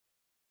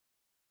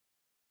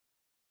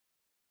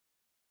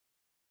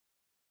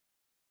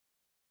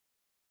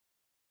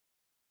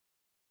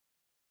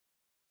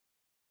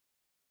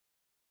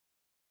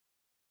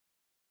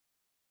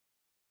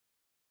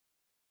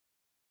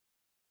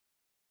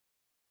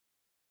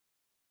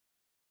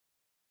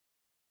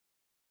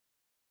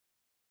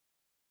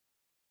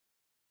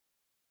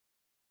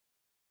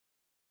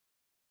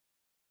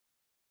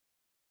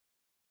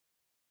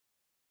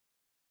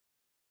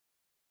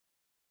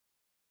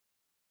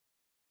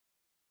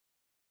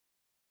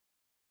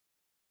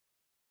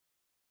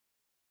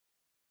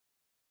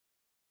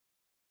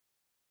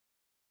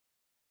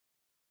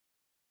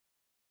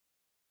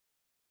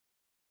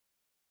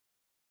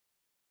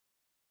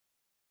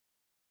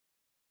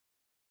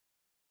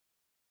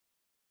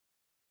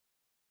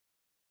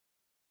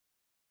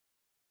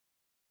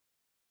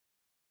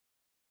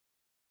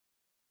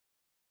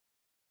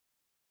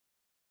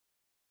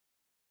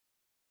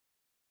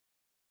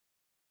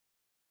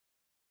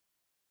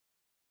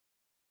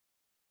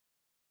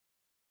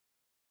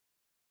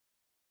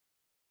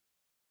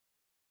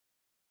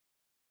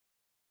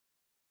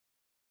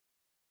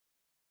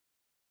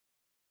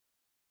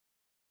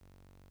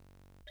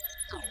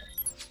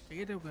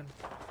चाहिए थे गन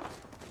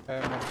है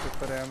मेरे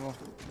ऊपर एमो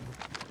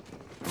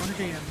कौन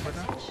चाहिए हमको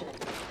बता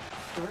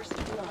First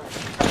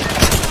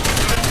blood.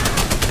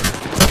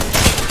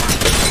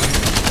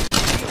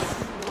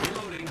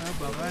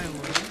 बाबा है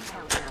वो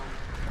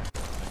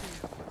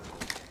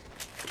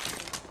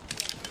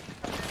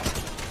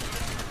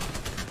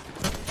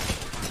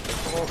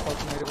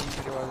मेरे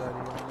बंदे की आवाज आ रही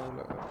है मुझे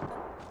लगा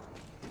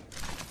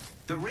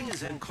The ring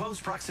is in close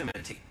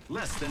proximity.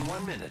 Less than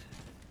 1 minute.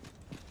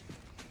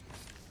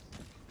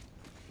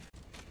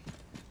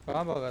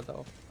 कहाँ भागा था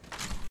वो?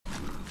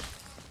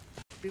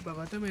 भी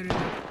भागा था मेरे लिए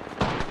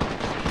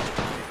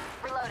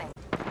Reloading.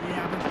 ये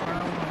यहाँ पे पड़ा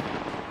हुआ है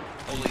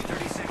Only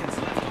 30 seconds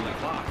left on the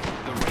clock.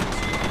 The ring is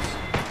close.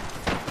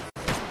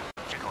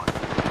 Check on.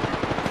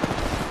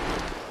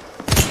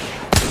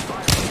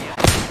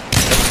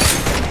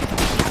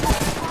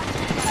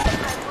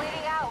 I'm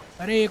bleeding out.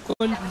 अरे एक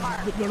को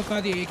लड़का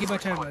दिया एक ही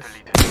बचा है बस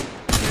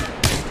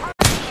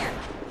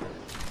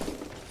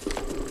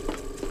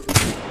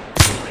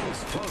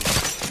Ring's close.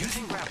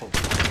 Using grapple.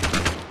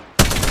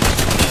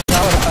 क्या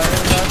हो रहा है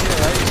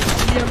भाई?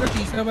 ये अपना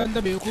तीसरा बंदा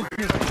बेवकूफ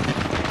है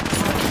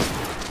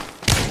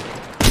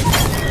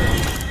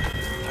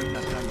I'm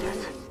not done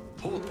yet.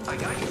 Hold, I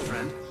got you,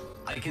 friend.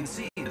 I can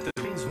see that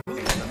the ring's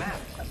moving on the map.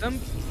 खत्म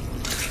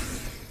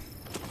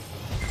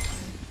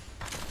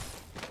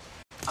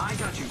I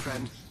got you,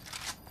 friend.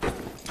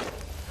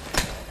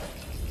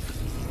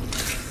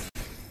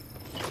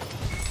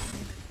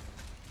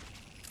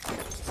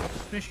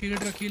 मैं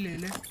शील्ड रखी ले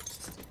ले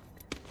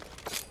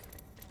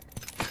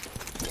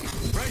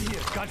Right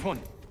here. Got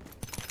one.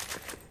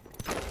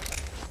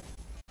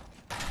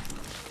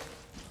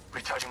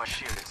 Recharging my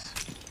shields.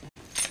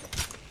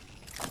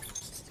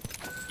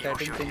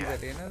 Setting change कर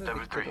रही है ना तो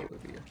दिक्कत हो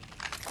रही है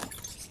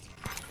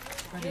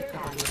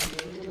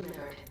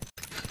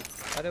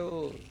अरे वो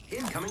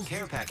Incoming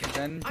care package.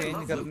 Gun I change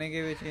love करने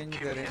के भी चेंज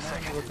करे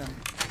ना वो गन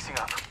Fixing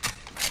up.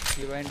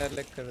 रिवाइंड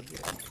अलग कर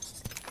दिया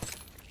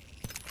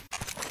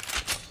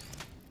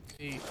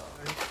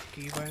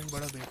की बाइंड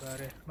बड़ा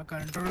बेकार है मैं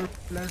कंट्रोल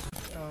प्लस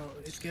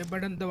एस्केप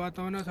बटन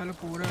दबाता हूँ ना साला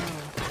पूरा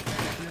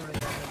डिस्प्ले बढ़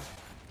जाता है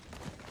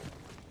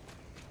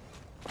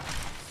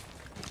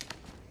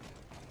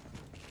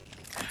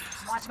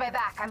Watch my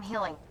back. I'm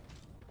healing.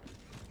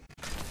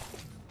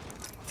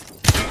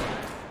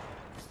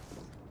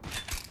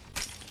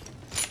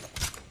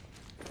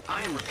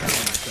 I am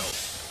repairing myself.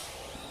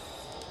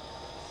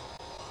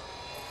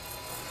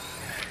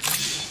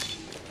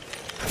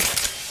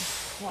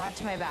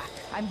 Watch my back.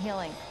 I'm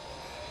healing.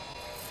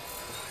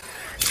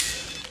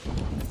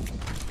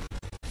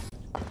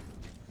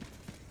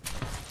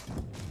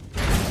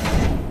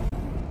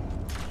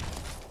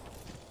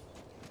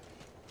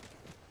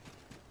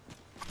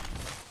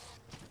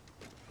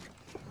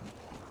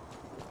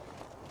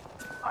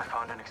 I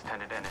found an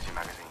extended energy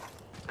magazine.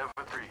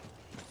 Level 3.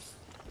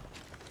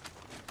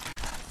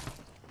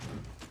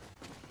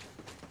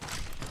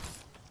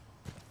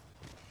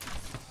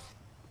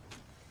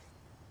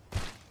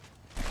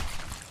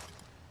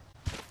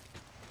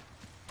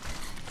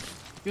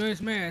 जो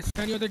इसमें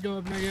ऐसा नहीं होता जो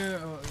अपना ये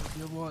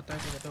जो वो होता है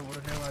क्या कहते हैं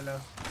उड़ने वाला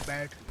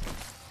बैट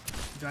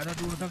ज़्यादा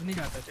दूर तक नहीं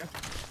जाता क्या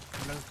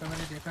मतलब उसका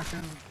मैंने देखा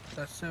सिर्फ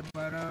 10 से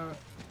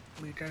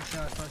 12 मीटर के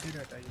आसपास ही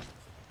रहता है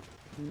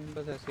ये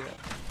बस ऐसे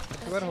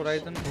यार एक बार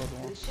होराइजन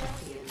खोलूंगा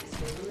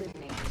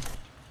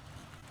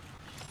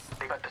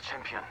They got the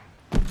champion.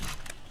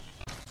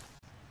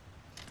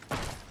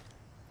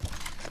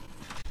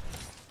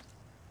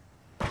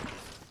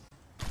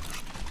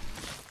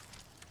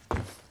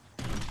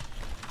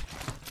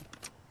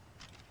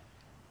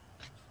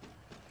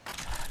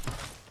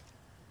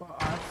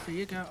 Arc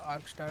चाहिए क्या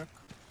arc Stark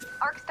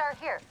Arc star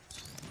here.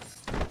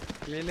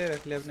 ले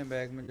रख ले अपने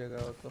बैग में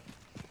जगह हो तो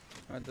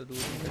मैं तो दूर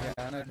से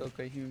गया ना तो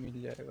कहीं भी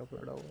मिल जाएगा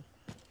पड़ा हुआ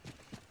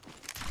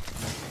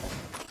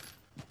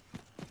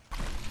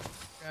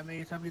क्या मैं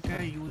ये सब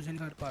क्या यूज़ नहीं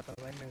कर पाता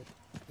भाई मैं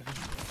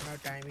इतना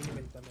टाइम ही नहीं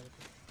मिलता मेरे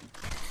को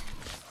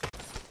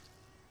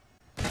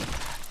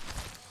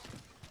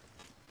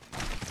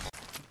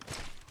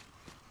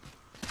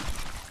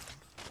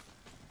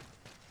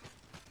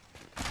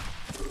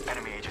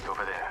Enemy agent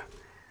over there.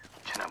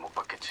 쟤는 못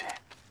봤겠지.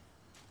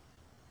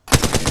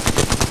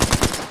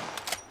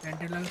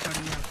 Sentinel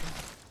पड़ी है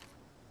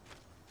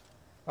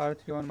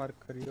R31 मार्क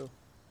करियो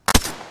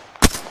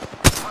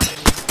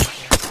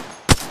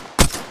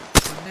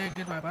बंदे एक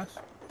तुम्हारे पास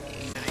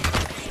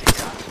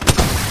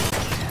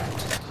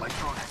My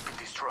drone has been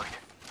destroyed.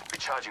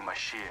 Recharging my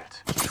shields.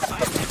 Try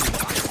to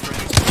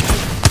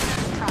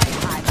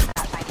hide with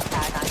that tiny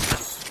tag on you.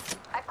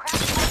 I've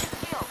cracked my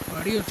shield.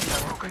 बड़ी होती है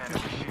Broken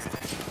enemy shield.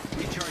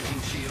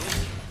 Recharging shield.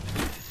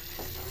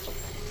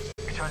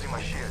 Recharging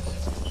my shields.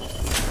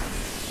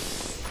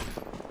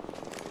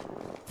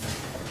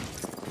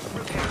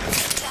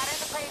 Shatter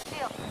the plate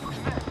shield.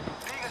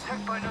 Being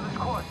attacked by another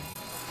squad.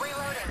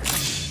 Reloading.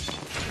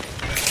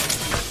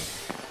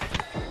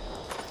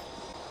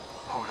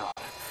 Hold on.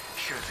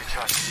 Shields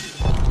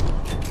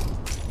recharging.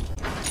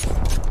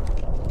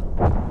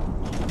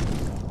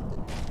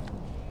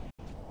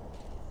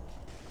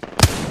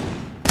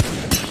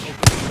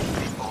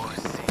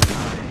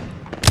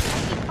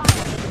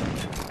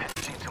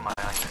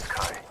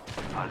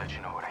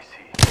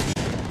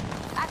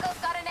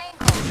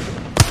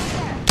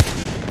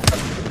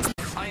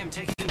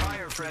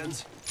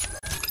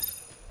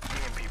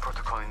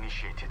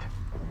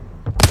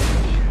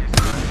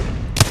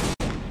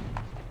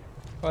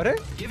 अरे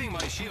Giving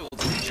my shield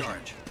a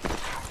recharge.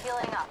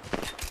 Healing up.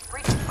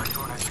 My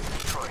drone has been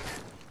destroyed.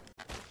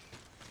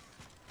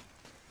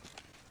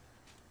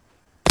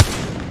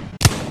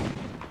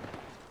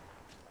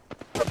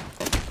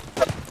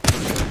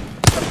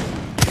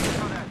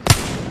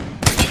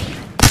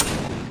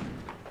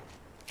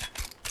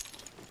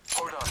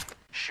 Hold on.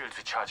 Shields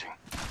recharging.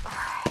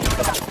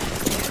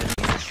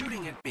 He's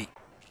shooting at me.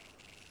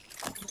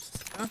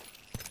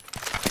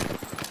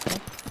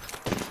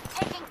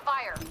 Taking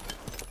fire.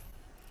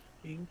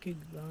 इनकी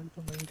गान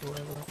तो नहीं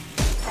छोड़ेगा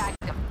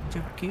Tagged him.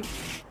 जबकि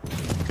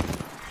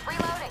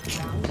Reloading.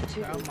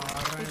 क्या मार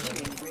रहे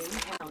हैं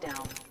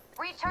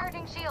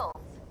Recharging shields.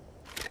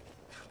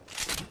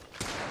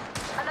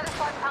 Another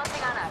squad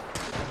pouncing on us.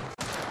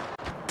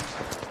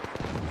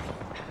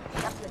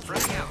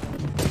 Frag out.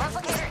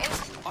 Replicator in.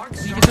 Arc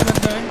नीचे star. से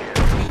बंदा है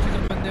नीचे से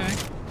बंदा है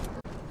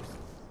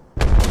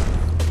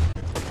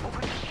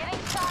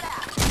Getting shot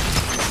at.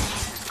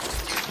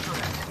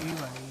 ये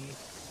वाली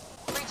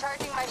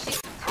Recharging my shield.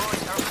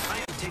 I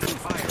am taking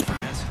fire,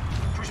 friends.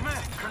 Push me.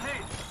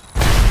 Grenade.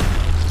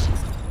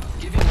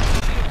 Giving my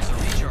shields a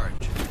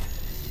recharge.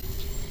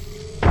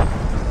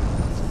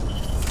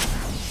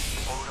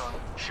 Hold on.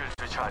 Shields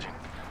recharging.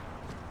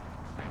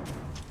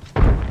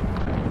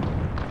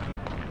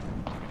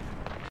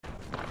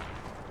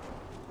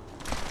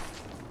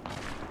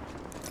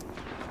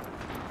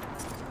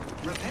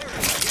 Repairing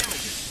my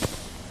damages.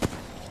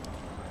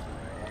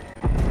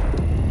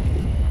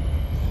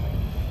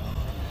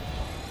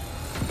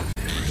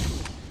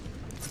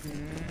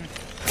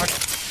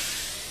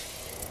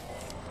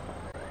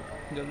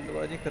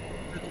 जल्दबाजी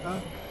खत्म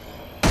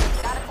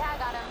Got a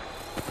tag on him.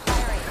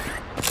 Firing.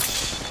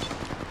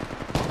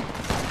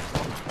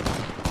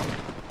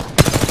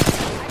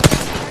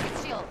 I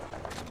shield.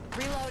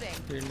 Reloading.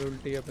 Field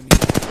उल्टी अपनी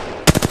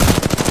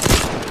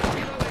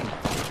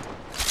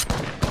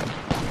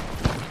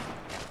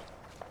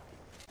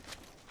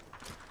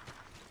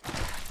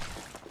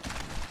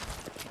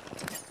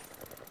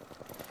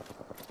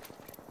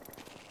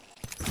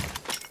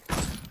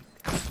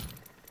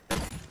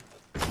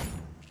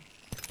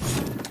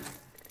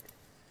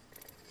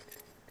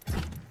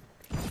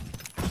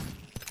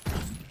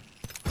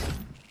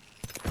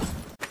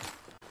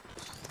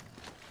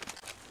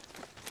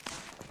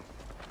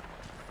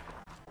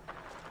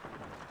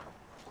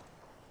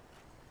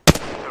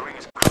The ring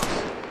is close.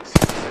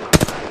 60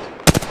 seconds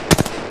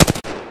left.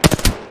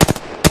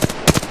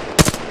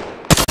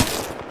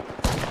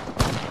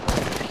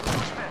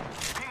 Pushman,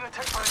 being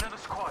attacked by another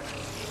squad.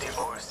 The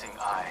overseeing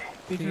eye.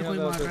 पीछे कोई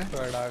मार रहा है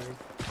squad आ गई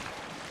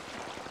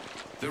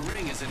The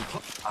ring is in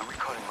close. I'm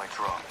recalling my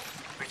drone.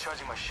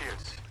 Recharging my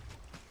shields.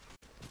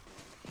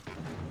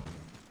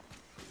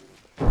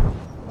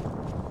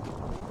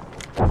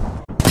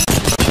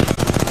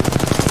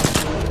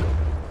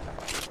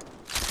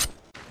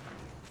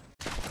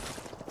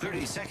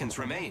 Seconds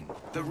remain.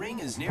 The ring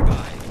is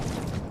nearby.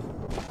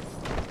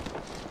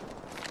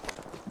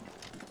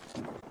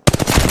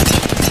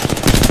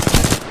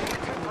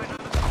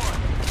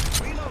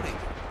 Reloading.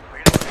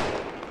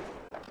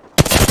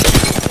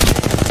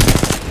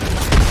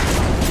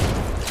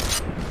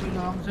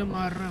 नाम से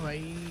मार रहा है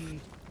भाई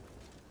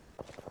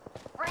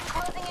Ring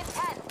closing in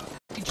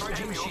 10.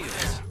 Charging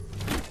shields.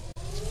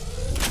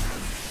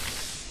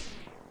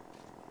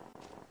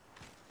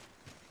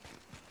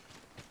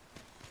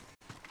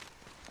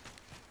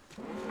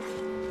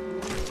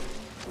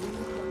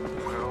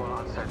 We're all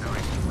outside the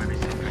ring. We'll be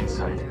safe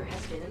inside.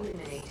 Has been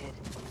eliminated.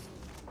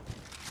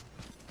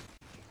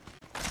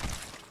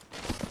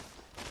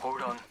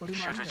 Hold on.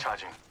 Shields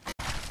recharging.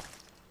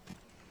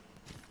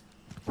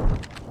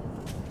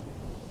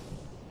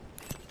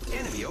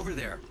 Enemy over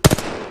there.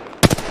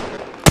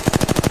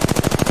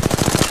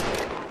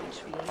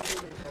 Package being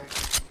delivered.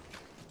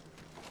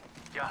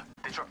 Yeah,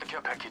 they dropped the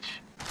care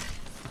package.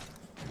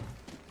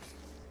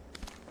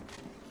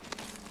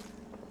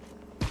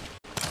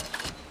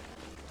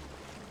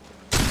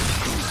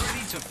 Who's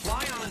ready to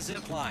fly on a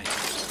zip line?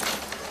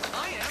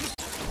 I am.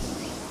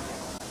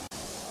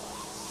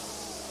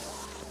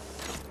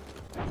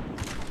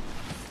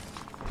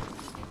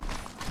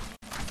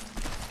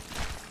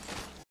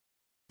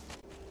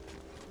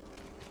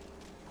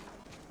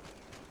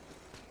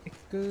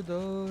 एक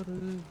दौर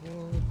वो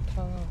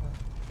था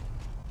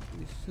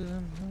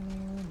इसमें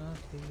न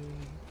थे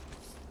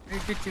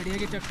एक चिड़िया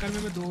के चक्कर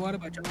में मैं 2 बार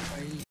बचा हूं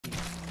भाई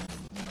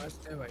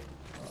मस्त है भाई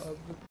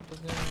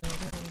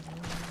अब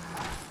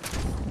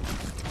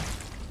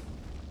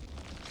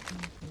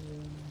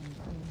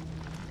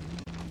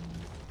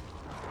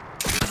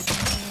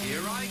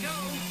Here I go.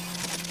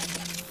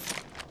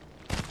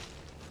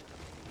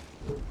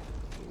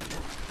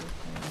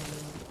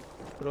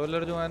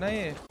 रोलर जो है ना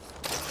ये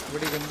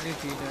बड़ी गंदी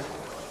चीज है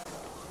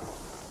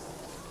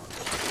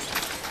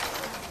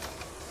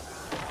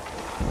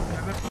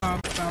अगर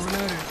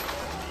पावलर है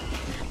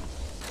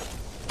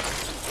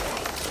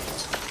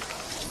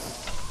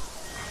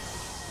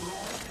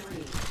Round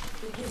 3.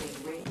 Beginning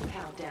ring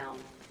countdown.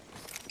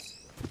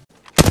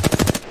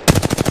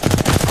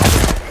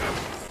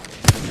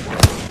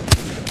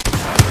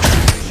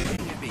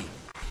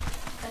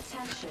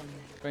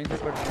 कहीं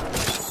से पड़ गया।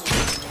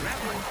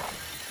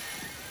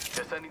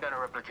 They're sending down a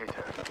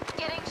replicator.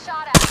 Getting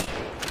shot at.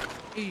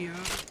 Yeah.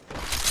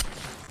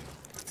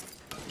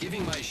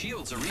 Giving my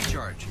shields a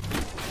recharge.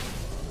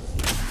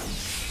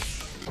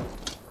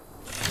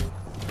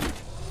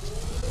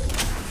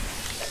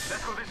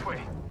 Let's go this way.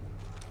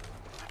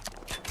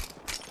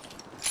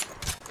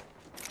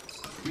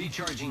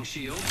 Recharging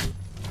shield.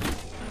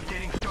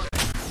 Getting shot.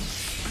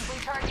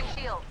 Recharging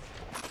shields.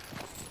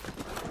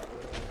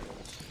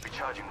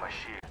 Recharging my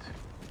shields.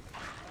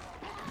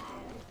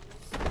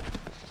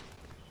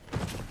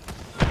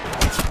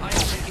 I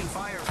am taking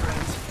fire,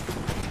 friends.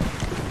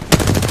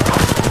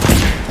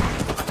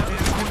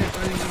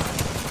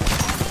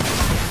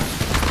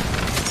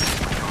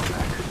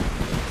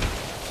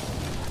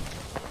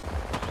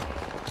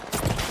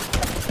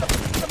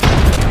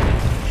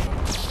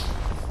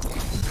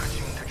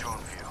 Switching to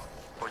drone view.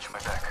 Watch my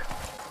back.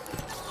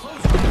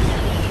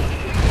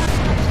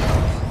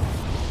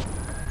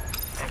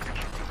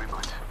 Executing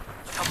reboot.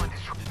 Someone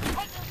is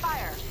Taking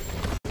fire.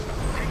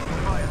 taking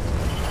fire.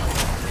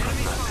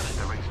 Enemy spotted.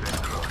 The ring's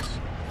very close.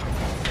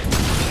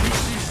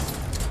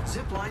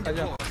 Zip line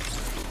आजा। deployed.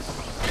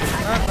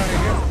 हाँ खड़े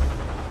गए।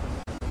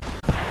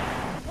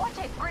 Watch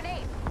it.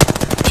 Grenade.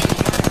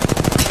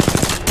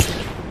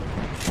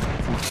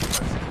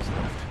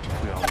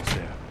 We're almost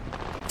there.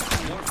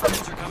 More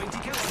friends are coming to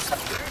kill us.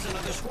 There's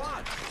another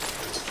squad.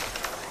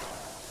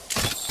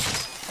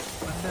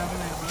 बंदे आ गए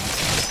हैं।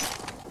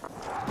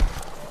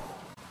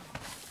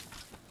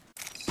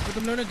 तो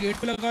तुम लोगों ने गेट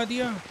पे लगा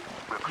दिया।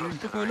 We're close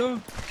गेट to तो खोलो।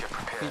 Get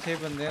prepared. पीछे ही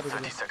बंदे हैं, रुक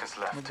 30 जा। seconds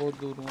मैं left. बहुत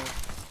दूर हूँ।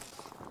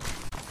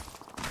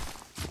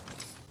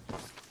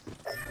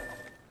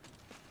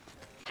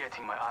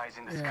 Getting my eyes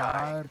in the sky.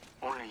 यार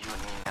Only you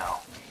and me now.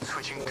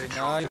 Switching to ना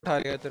drone. उठा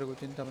लिया तेरे को,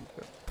 चिंता मत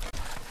कर।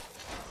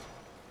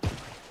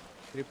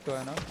 क्रिप्टो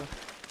है ना उसका।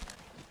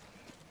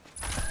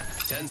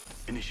 10.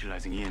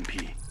 Initializing EMP.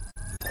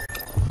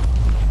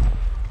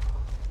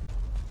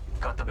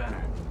 Got the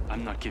banner.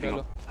 I'm not giving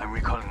Hello. up. I'm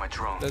recalling my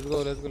drone. Let's go,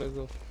 let's go, let's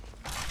go.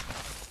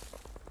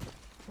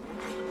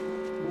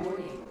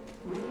 Warning.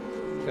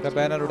 तेरा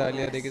बैनर उड़ा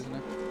लिया देख इसने।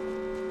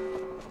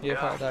 ये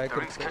Yeah, फायदा है the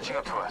ring's crypto. catching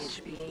up to us. Package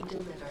being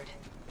delivered.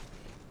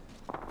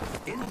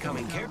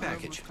 Incoming care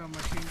package. उसका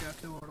machine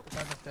जाके वो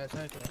उठा सकता है, ऐसा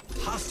है क्या?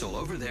 Hostile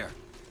over there.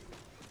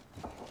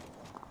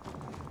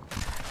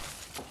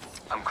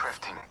 I'm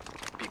crafting.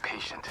 Be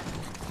patient.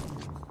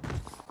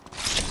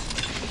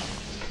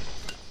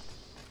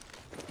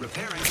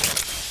 Repairing.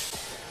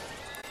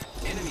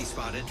 Enemy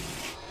spotted.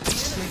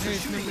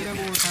 इसने मेरा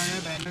वो उठाया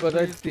बैनर। पता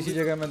है किसी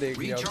जगह मैं देख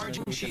लिया उसने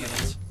Recharging कुछ नहीं।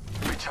 shields.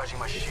 Recharging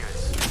my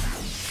shields.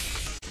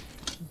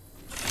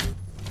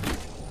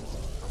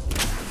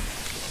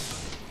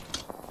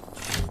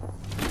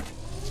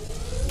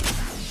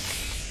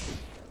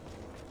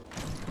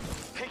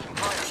 Taking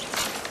fire.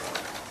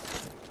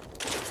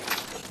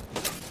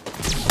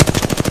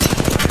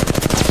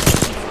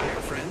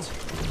 Fire, friends.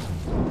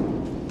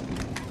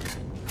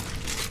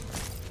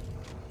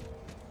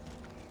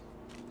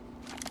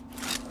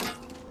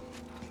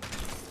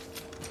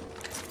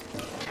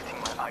 Getting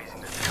my eyes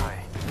in the sky.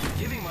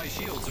 Giving my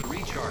shields a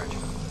recharge.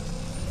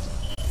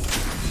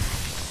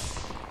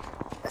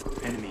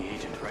 Enemy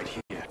agent right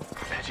here.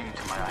 Edging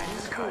into my eye in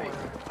the sky.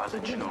 I'll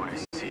let you know what I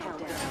see.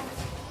 Countdown.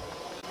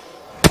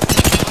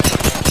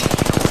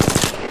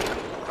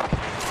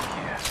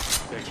 Yeah.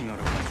 Backing out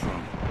of my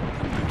drone.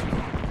 I'm good to go.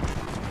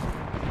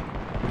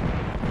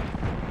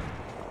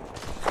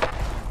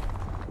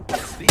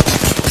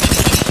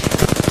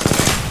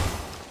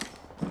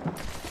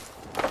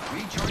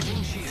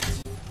 Recharging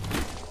shields.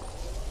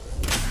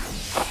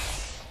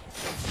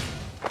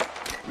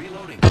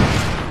 Reloading.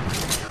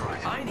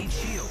 I need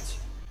shields.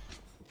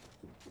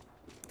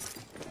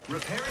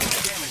 Repairing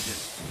my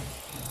damages.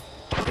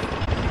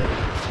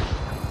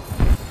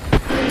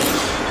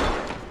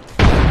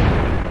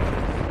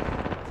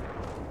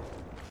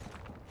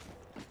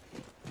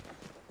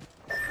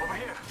 Over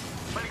here.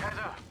 Buddy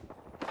Kaiser.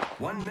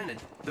 1 minute.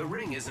 The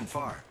ring isn't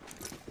far.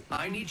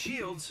 I need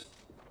shields.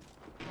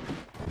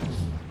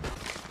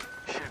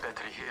 Shield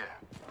battery here.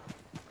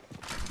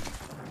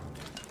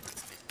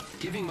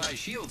 Giving my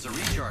shields a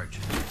recharge.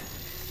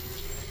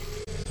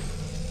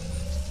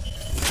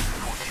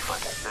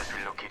 45. Let's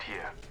relocate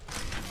here.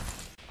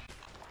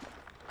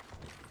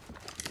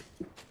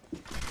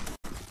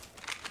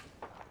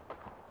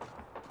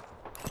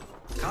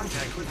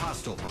 Contact with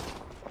hostile.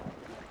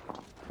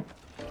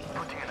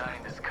 Putting an eye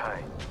in the sky.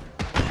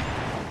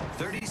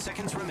 30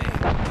 seconds remain.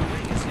 The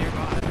ring is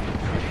nearby.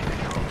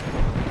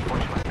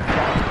 Watch my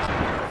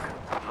back.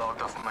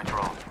 Logged off my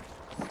drone.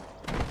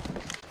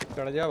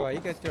 चढ़ जा भाई,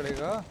 कैसे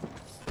चढ़ेगा?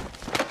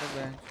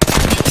 Dead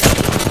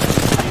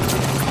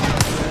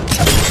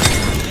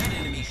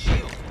enemy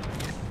shield.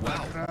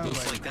 Wow,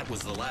 looks like that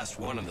was the last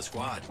one on the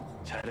squad.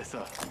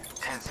 잘했어.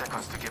 10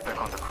 seconds to get back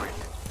on the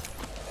crate.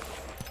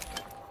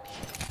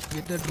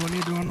 ये तो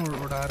drone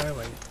उड़ा रहा है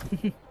भाई।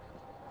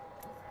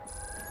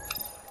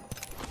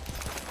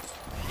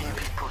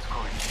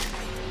 Protocol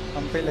initiated.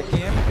 हम पे लगी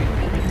हैं।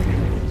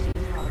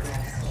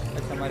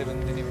 अच्छा हमारे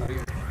बंदे नहीं मारी।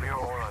 We are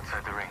all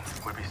outside the ring.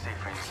 We'll be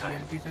safer inside.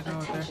 MP से क्या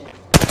होता है?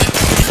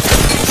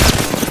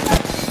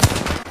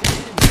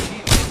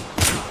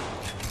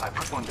 I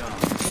put one down.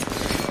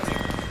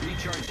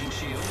 Recharging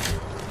shield.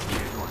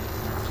 Here's one.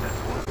 That's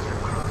one step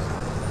closer.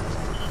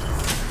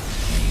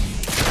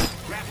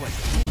 Grappling.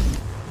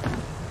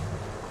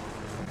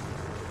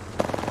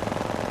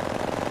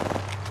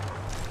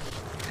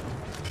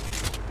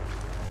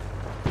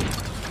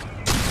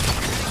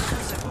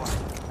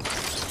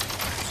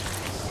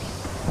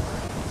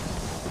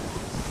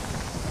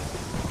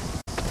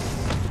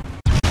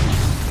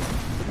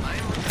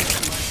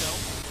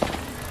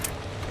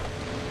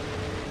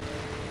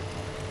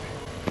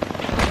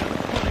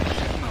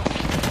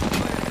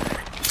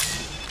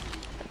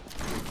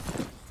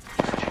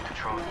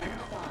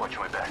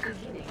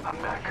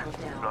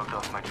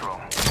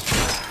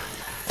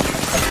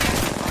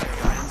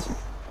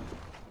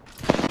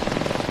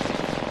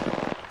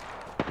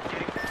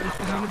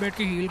 बैठ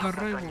के हील कर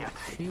रहा है वो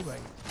ठीक भाई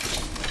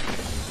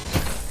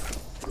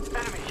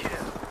Enemy here.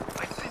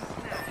 I've been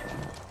snatched.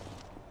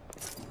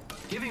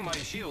 Giving my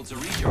shields a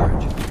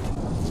recharge.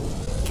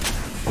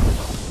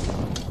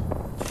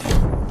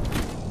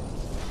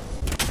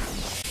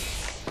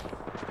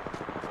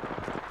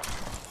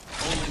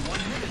 Only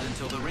 1 minute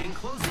until the ring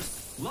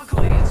closes.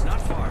 Luckily, it's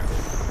not far.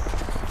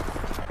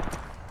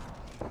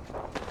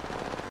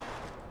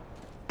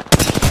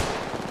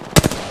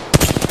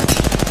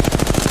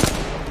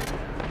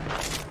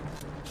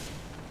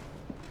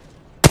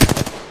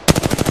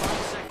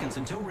 5 seconds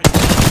until ring.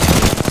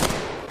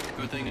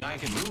 Good thing I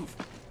can move.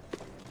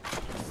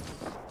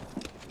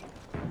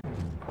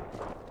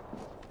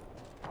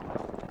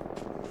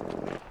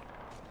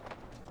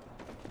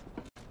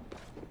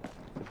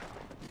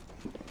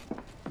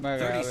 मैं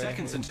 30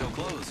 seconds until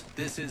close.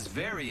 This is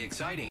very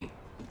exciting.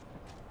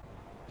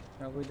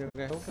 कोई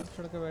जगह है ऊपर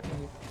चढ़ के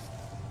बैठेंगे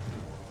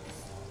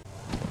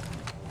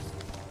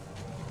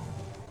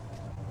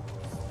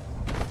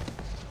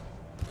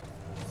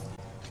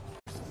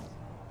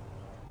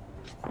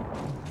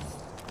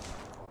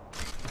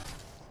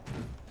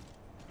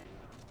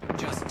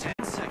Just 10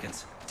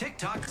 seconds.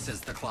 Tick-tock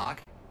says the clock.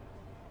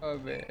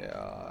 अबे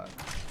यार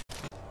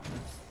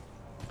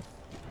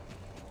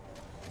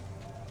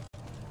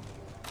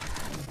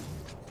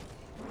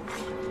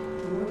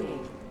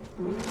Warning.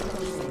 Ring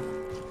closing.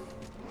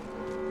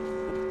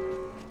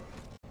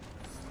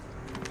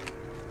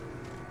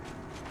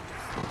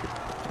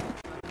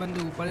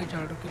 बंदे ऊपर ही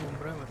चढ़ के घूम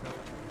रहा है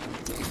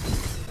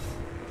मतलब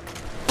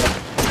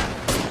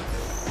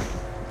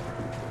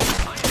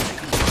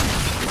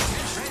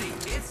Get ready.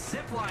 It's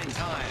zipline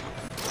time.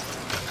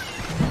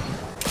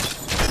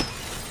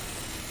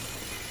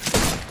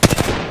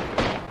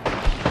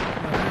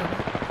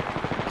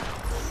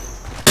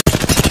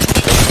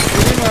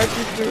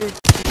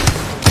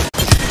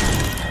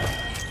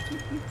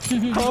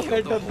 How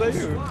fed up are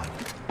you?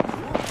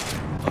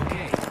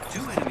 Okay,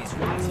 2 enemy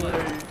squads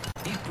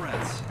left. Deep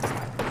breaths.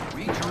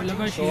 Recharging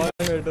लगा shield.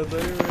 How fed up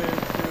are you?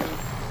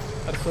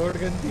 और शॉट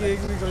गन थी एक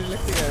भी गोली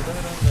लगती गया था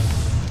मेरा अंदर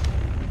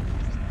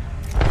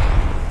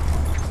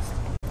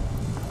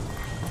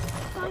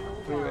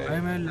भाई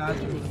मैं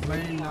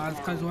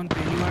लास्ट का जोन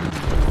पहली बार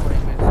जीता हूँ भाई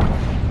मैं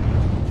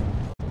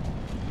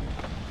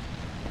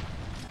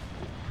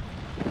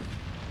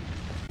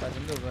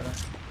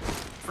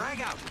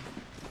Frag out.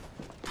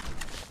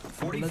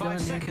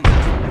 45 seconds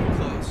until ring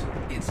close.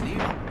 It's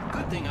near.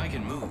 Good thing I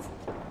can move.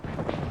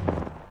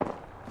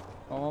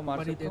 हाँ मार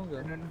ऊपर ही सकता हूँ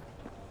देखते क्या? हैं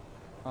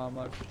हाँ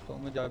मार सकता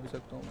हूँ मैं जा भी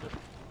सकता हूँ उधर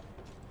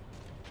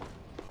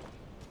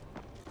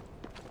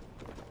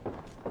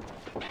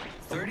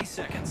 30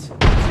 seconds.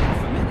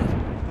 Half a minute.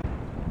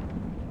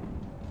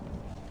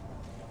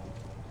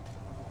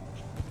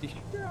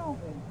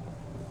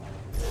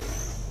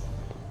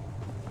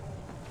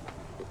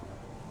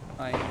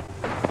 आए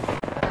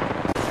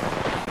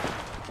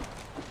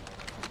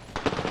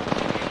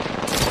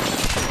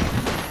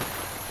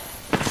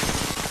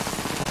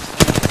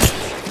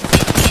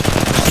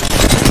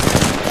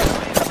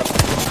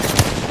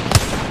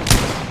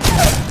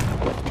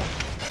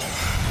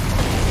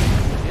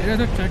मेरे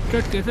तो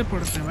चट कैसे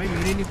पढ़ते हैं भाई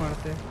मेरे नहीं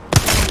पढ़ते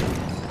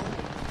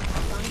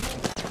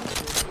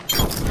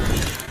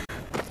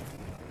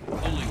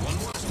Only one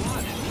more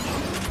squad.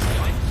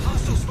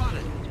 Hostile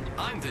spotted.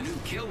 I'm the new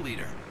kill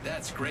leader.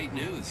 That's great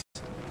news.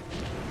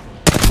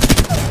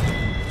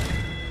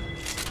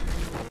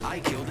 I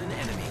killed an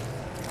enemy.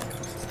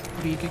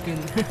 Free के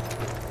किल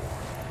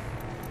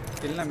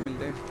किल ना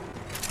मिलते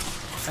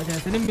अच्छा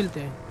ऐसे नहीं मिलते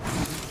हैं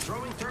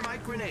Throwing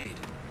thermite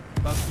grenade.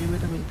 पबजी में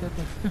तो मिलते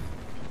थे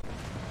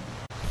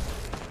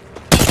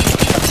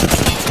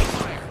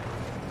Fire.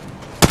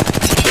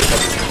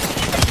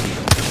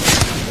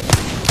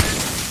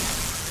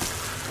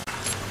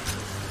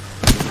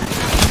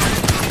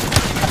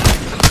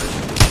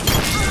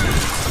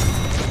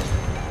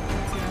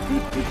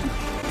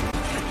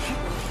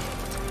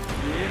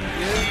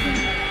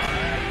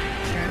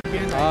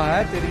 हाँ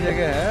है तेरी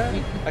जगह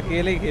है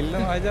अकेले ही खेलना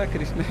आजा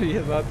कृष्ण भी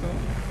है साथ में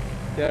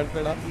चैट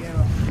पे डाल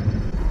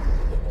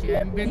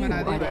चैंपियन बना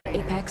You they are the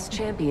Apex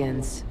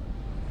champions.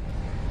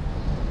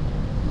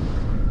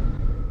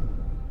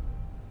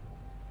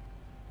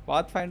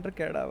 Pathfinder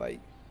केड़ा भाई,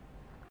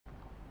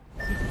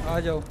 आ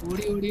जाओ।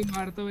 उड़ी उड़ी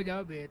मारते हुए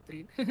जाओ,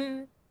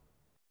 बेहतरीन।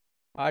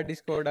 आ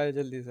डिस्कॉर्ड आए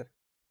जल्दी से,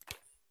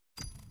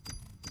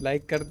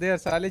 लाइक कर दे यार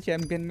साले,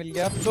 चैंपियन मिल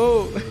गया अब तो।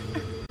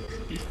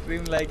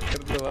 स्ट्रीम लाइक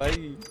कर दो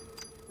भाई।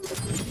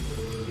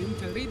 स्ट्रीम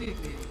चल रही थी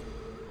तेरी?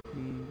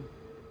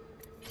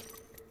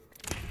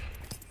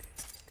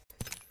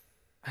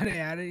 अरे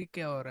यार ये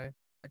क्या हो रहा है?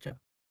 अच्छा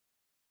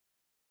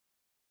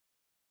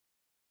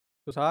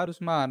तो सार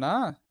उसमें आना,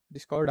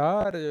 डिस्कॉर्ड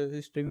आर,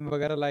 स्ट्रीम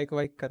वगैरह लाइक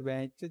वाइक कर,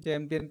 मैच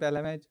चैंपियन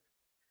पहला मैच,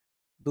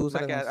 मैं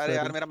दूसरा कह, मैच अरे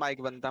यार सॉरी। मेरा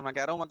माइक बंद था, मैं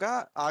कह रहा हूँ, मैं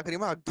कहा आखिरी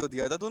में हक तो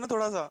दिया था तूने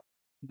थोड़ा सा।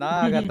 ना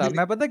आ गया था,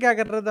 मैं पता क्या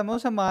कर रहा था, मैं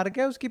उसे मार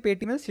के उसकी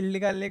पेटी में सिल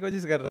निकालने की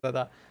कोशिश कर रहा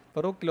था,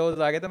 पर वो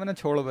क्लोज आ गया था, मैंने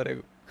छोड़ भरे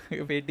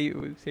को। पेटी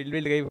सिल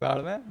विल गई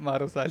बाहर में,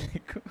 मारो साले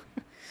को।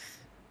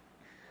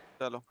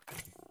 चलो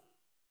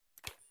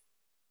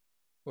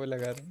वो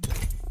लगा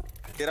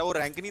रहा तेरा वो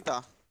रैंक नहीं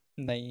था?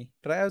 नहीं,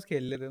 ट्रायल्स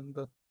खेल लेते हम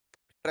तो।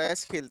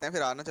 ट्रायल्स खेलते हैं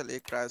फिर, आना चल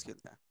एक ट्रायल्स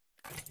खेलते हैं।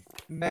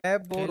 मैं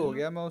बोर खेल हो लो।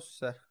 गया मैं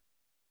उससे।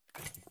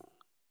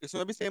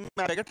 इसमें भी सेम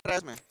मैप है क्या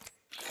ट्रायल्स में?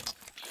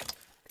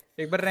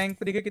 एक बार रैंक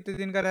पे दिखे कितने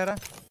दिन का रह रहा।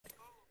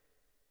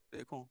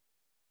 देखो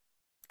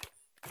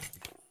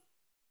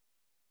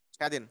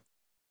क्या दिन।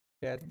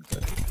 क्या दिन का?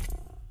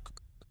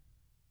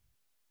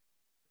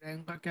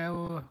 रैंक का क्या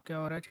वो क्या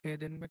हो रहा है 6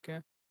 दिन में क्या?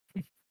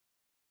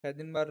 क्या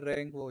दिन बाद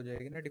रैंक वो हो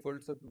जाएगी ना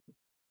डिफॉल्ट सब।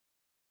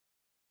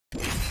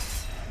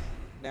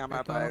 नया मैं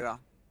मैप तो आएगा,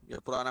 ये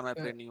पुराना मैप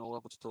प्ले नहीं होगा,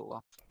 कुछ तो होगा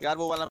यार।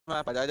 वो वाला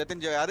मैप आ जाए जतिन,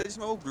 जो याद है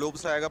जिसमें वो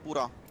ग्लोब्स आएगा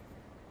पूरा।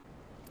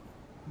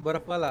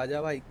 बर्फ वाला आ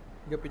जा भाई,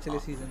 जो पिछले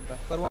हाँ। सीजन का,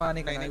 पर वो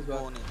आने का नहीं ना नहीं इस वो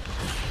बार।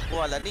 नहीं, वो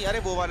वाला नहीं, अरे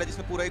वो वाला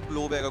जिसमें पूरा एक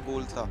ग्लोब आएगा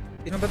गोल सा।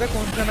 इसमें पता है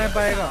कौन सा मैप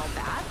आएगा?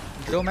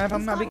 जो मैप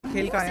हमने अभी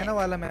खेल का आया ना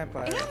वाला मैप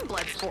आएगा। And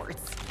blood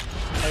sports.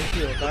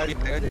 ऐसी होता है,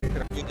 मैं देख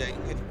रहा ये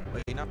जाएंगे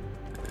वही ना।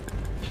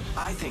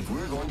 I think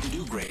we're going to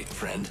do great,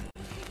 friend.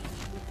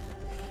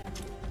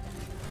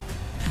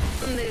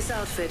 This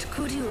outfit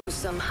could use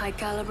some high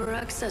caliber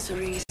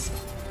accessories.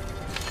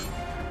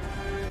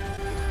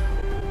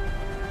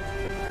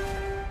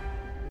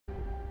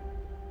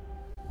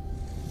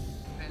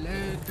 पहले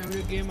जब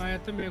ये गेम आया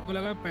था मेरे को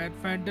लगा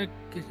पैथफाइंडर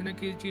किसी न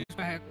किसी चीज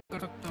का हैक कर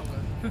सकता होगा।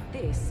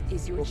 This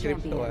is वो your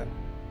क्रिप्टो है। champion.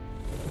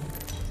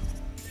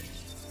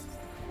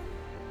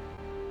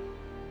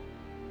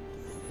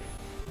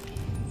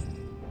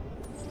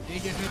 ये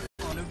जैसे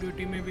कॉल ऑफ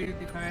ड्यूटी में भी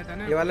दिखाया था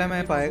ना, ये वाला कोई भी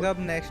मैप आएगा robot-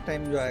 अब नेक्स्ट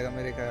टाइम जो आएगा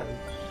मेरे ख्याल।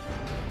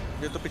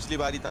 ये तो पिछली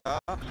बार ही था,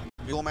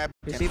 दो मैप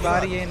पिछली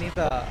बार ये नहीं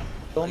था,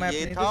 दो मैप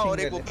ये नहीं था थे और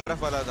एक सिंगल।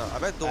 बर्फ वाला था।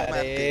 अबे दो मैप थे।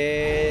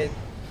 अरे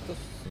तो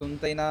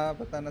सुनते ही ना,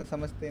 पता ना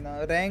समझते ना,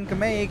 रैंक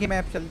में एक ही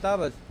मैप चलता,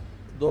 बस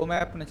दो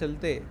मैप न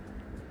चलते।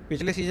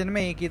 पिछले सीजन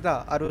में एक ही था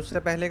और उससे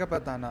पहले का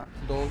पता ना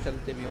दो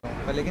चलते भी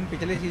हों, पर लेकिन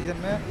पिछले सीजन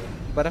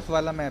में बर्फ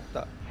वाला मैप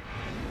था।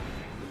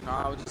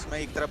 हाँ जिसमें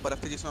एक तरफ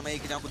बर्फ थी, जिसमें मैं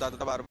एक जगह कूदाता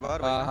था बार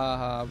बार। हाँ हाँ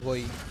हाँ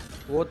वही,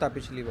 वो था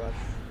पिछली बार।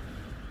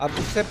 अब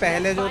उससे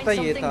पहले जो Find था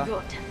ये something था।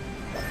 good.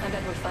 I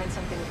bet we'll find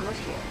something good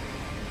here.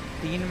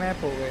 3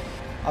 map हो गए।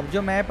 अब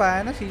जो मैप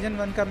आया ना सीजन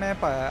 1 का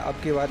मैप आया, अब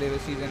के वाले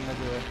सीजन में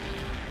जो है।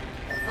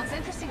 Looks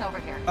interesting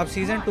over here. अब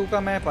सीजन 2 का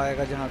मैप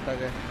आएगा जहाँ तक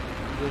है,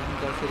 जो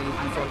उनका सीरीज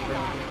में चल रहे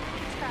हैं।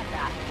 Scrap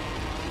that.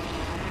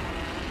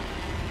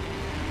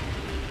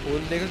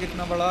 फूल देखो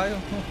कितना बड़ा है।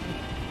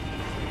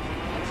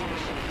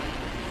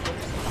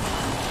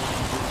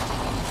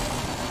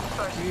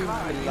 First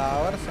blood.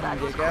 फ्लावर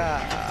समझे क्या?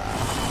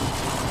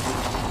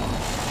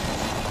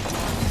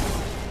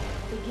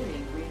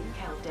 Beginning ring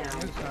countdown.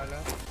 ये साला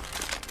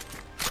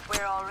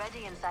We're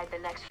already inside the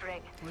next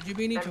ring. मुझे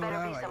भी नहीं There छोड़ा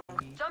better be भाई।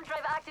 some jump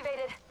drive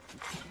activated.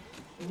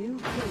 New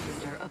kill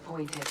leader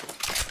appointed.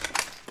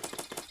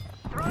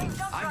 Throwing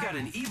jump I've got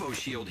drive. an Evo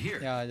shield here.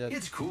 Yeah, just-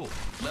 It's cool.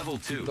 Level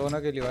 2.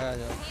 दोनों के लिए आया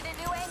जा। Need a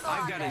new angle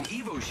I've on got an this.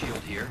 Evo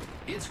shield here.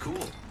 It's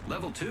cool.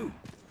 Level 2.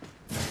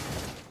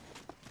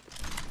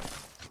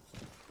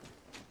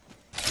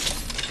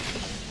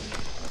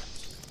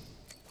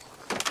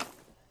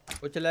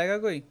 वो चलाएगा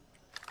कोई?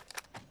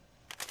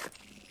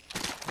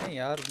 नहीं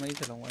यार मैं ही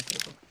चलाऊंगा इसे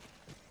तो।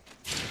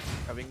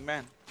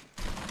 विंगमैन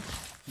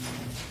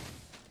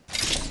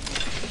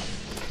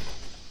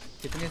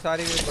कितनी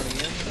सारी वे पड़ी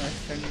है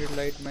एक्सटेंडेड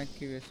लाइट मैग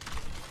की वे।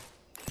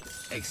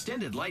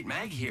 Extended light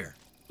mag here.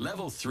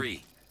 Level 3.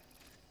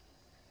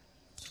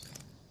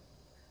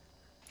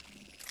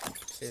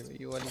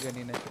 ये वाली गन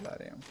ही नहीं चला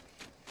रहे हम।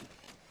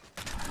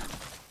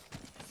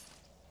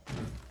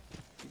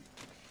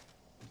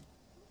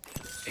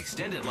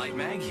 Extended light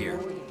mag here.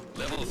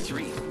 Level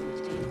 3.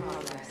 In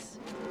progress.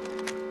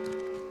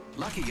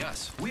 Lucky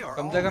us. We are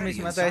कम से कम already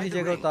इसमें तो ऐसी inside the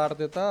जगह ring. उतार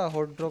देता,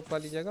 हॉट ड्रॉप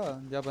वाली जगह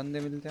जहाँ बंदे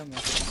मिलते हैं हमें,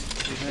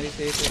 इसमें भी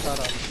सेफ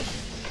उतारा।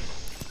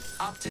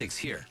 Optics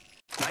here.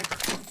 Sniper.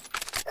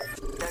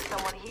 There's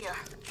someone here.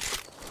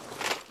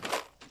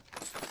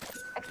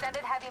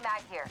 Extended heavy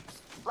mag here.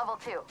 Level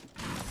 2.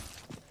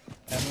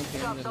 Ammo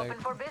change Job's open light.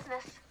 for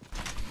business.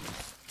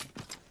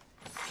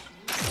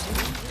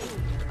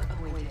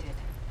 Appointed.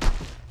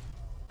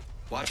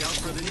 Watch out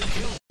for the new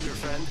kill leader,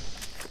 friend.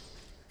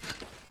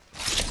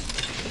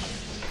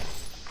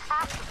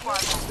 Half the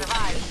squad will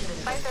survive,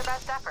 despite their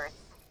best efforts.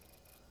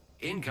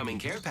 Incoming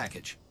care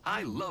package.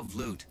 I love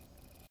loot.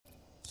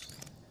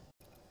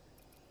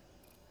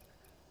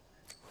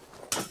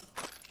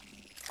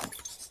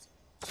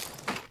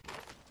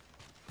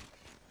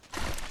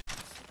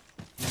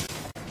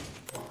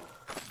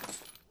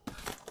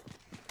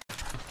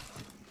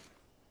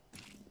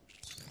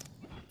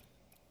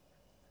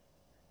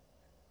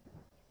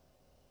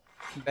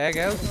 Bag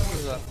है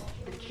उसका?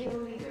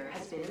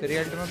 तेरी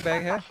ultimate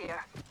bag है?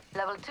 Here.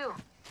 Level 2.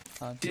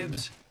 हाँ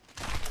Dibs.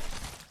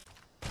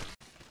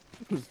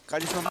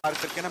 काज इसमें मार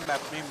करके ना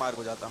map में ही मार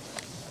हो जाता।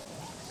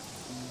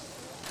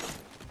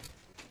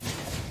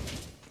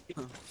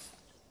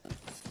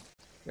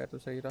 क्या तो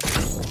सही रहा।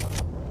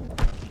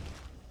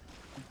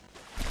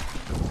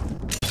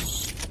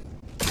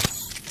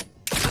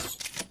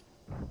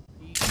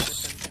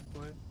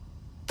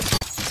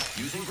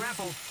 Using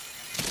grapple.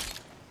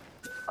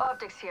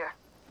 Optics here.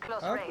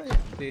 Close range.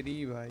 अब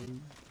तेरी भाई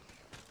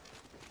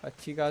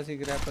अच्छी खासी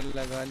ग्रैपल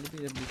लगा ली थी,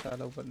 जब भी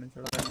साला ऊपर ने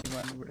चढ़ा नहीं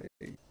मारनी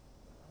पड़ेगी।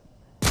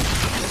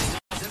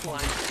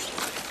 Zipline.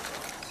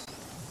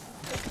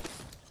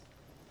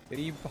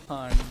 तेरी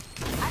बहान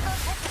Echo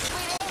 6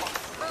 sweet aim.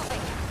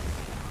 Moving.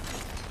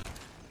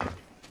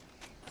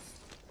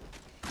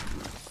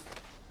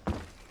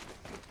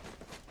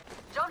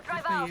 Don't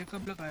drive इसने out. ये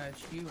कब लगाया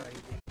छी भाई?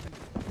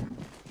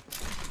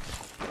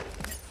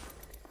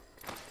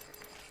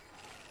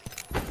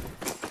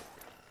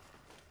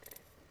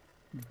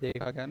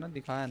 देखा क्या ना,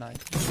 दिखाया ना।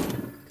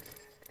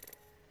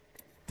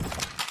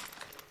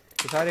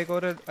 सारे एक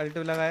और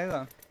अल्टिव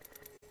लगाएगा।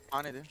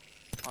 आने दे,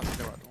 आने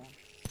दे बात।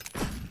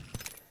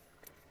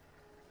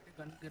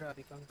 गन गिरा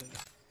दी कम कर।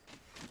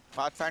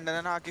 पाथ फाइंडर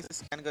है ना, आके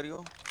स्कैन करियो।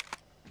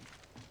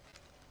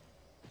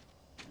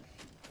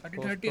 30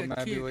 तो अच्छी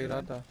मैं भी है वही क्या?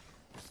 रहा था।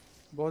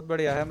 बहुत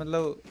बढ़िया है,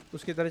 मतलब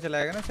उसकी तरह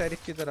चलाएगा ना,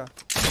 शरीफ की तरह।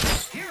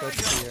 तो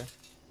अच्छी है।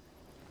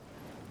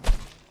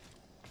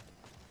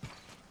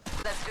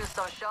 Let's do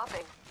some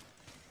shopping.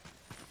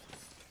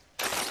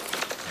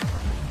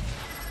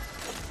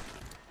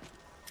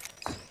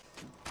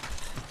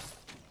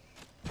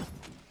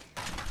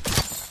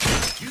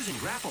 Using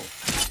grapple.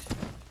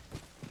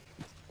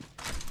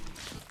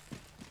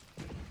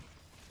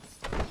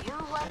 You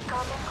are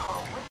coming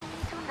home with me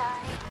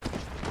tonight.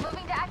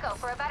 Moving to Echo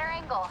for a better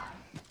angle.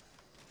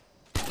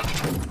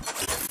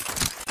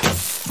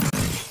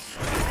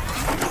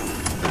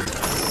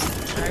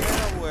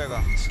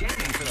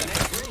 Scanning for the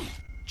next room.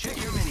 Check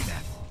your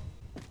minimap.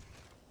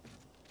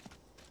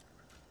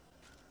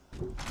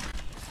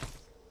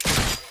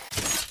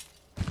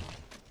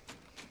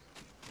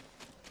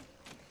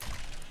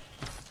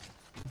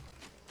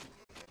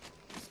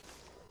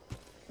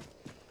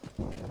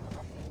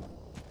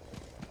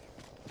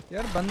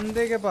 यार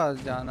बंदे के पास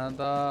जाना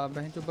था,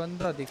 बहन जो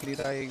बंदा दिख नहीं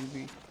रहा एक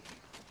भी।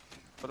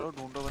 चलो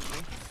ढूंढो बंदे।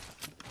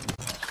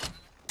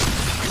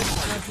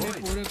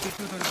 पूरे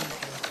पीछे कर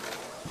दिया।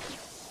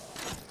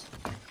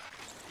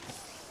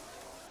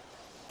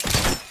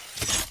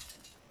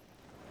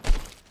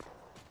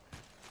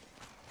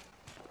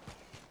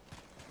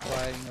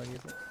 Wingman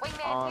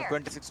here.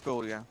 26 पे हो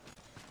गया।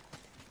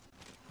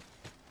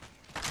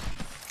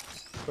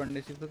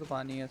 26 तो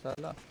पानी है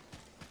साला।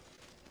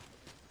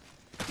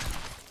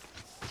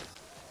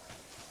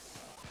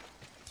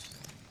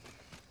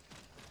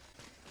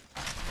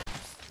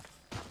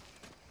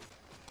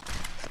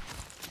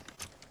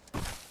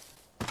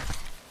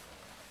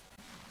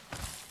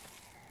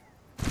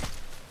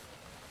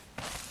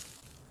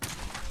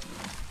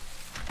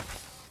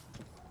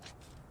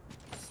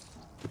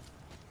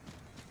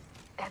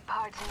 That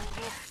part's in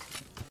gift.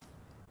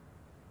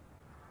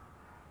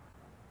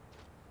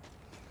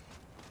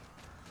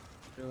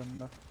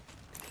 बंदा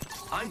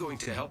I'm going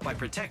to help by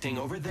protecting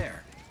over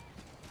there.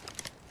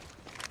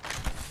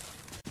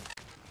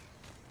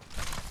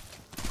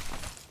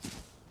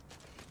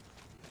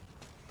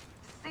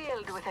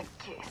 Sealed with a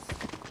kiss.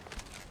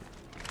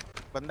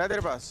 बंदा है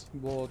तेरे पास?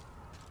 बहुत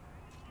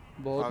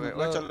बहुत आगे,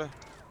 मतलब चल रहा है।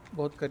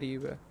 बहुत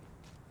करीब है।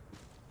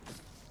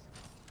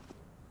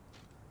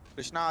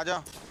 कृष्णा आजा।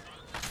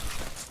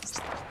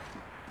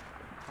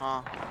 हाँ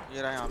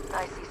ये रहा यहाँ पे।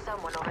 I see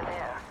someone over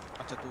there.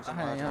 अच्छा तू है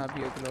संभाल। यहाँ भी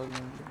एक लोग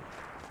होंगे।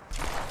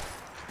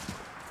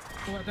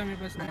 वो आता मेरे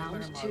पास नहीं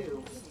Round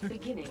 2.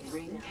 Beginning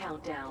ring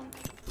countdown.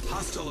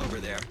 Hostile over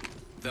there.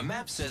 The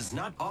map says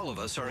not all of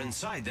us are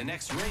inside the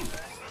next ring.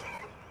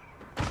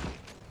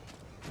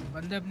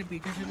 बंदे अपने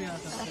पीछे से भी आ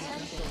सकते हैं।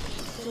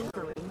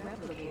 Centering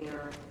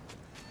replicator.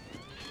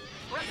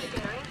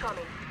 Replicator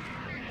incoming.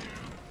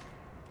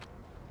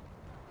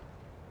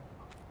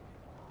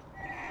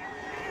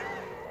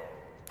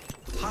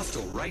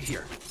 Hostile right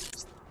here.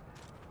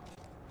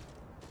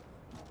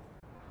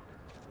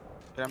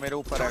 तेरा मेरे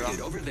ऊपर आएगा।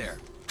 Target over there.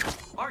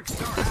 Arc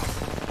star out.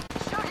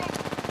 Shooting.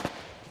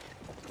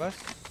 बस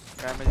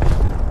damage.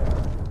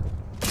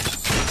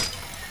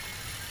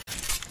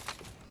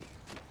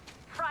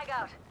 Frag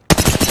out.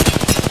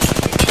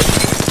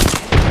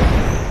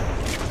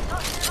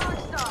 Touch the Arc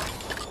Star.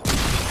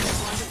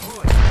 Missile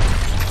deployed.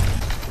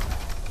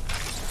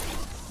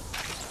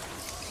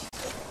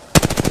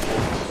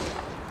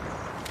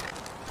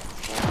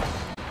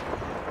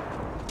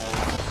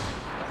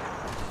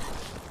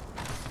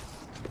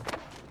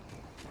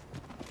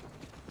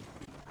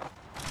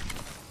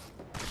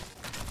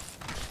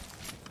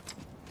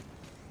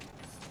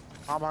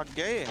 हाँ भाग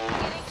गया ये।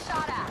 Getting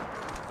shot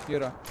at. ये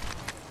रहा।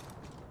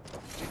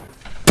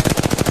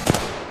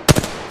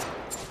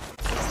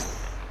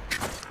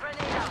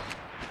 Grenade out.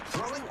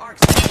 Throwing arc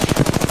star.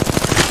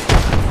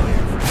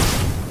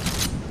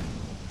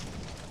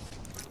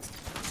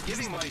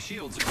 Giving my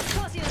shields a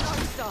Tossing an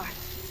arc star.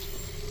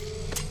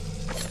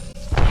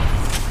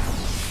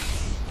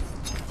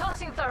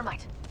 Tossing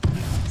thermite.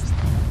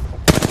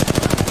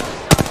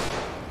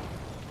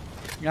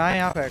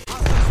 यहाँ पे।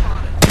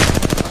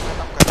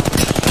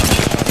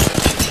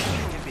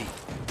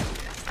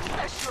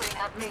 They're shooting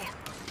at me.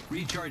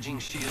 recharging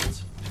shields.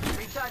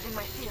 Recharging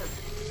my shield.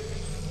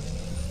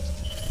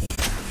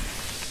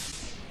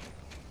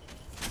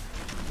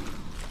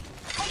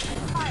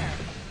 Taking fire.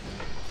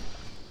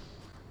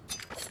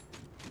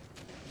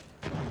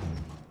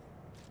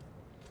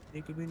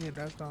 एक भी नहीं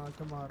रहा कहाँ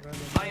से मार रहा है।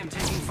 I am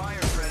taking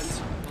fire, friends.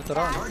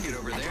 उतरा। Target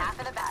over there. Half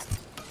in a bag.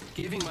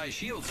 Giving my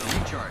shields a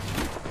recharge.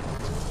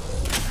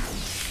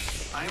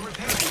 I am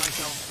repairing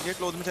myself. ये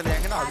क्लोज में चले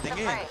जाएंगे ना, हट Add some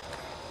देंगे। prey.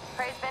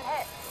 Prey's been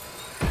hit.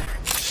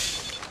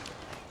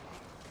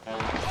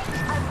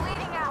 I'm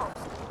bleeding out.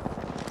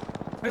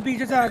 अरे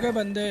पीछे से आगे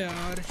बंदे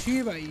यार,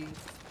 शी भाई।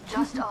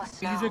 Just us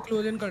पीछे now. से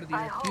क्लोज इन कर I दिया।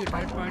 hope ये I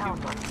third can help.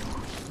 Party.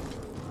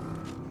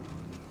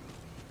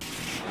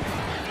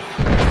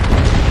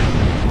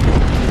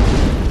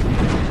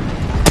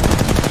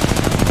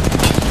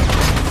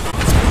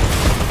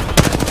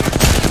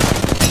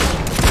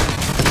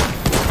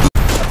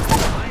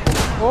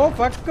 Oh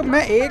fuck,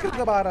 मैं एक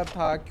दबा रहा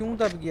था, क्यों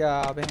दब गया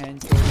बहन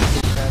चोद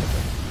पैर पे।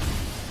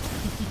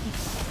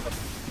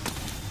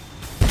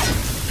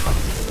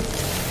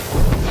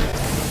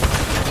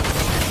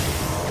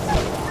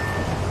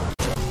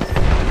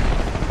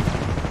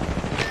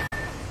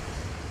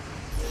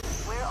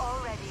 We're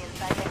already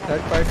inside the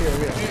third party हो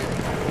गया।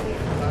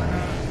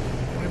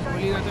 मैं बोल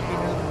ही रहा था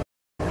पीछे।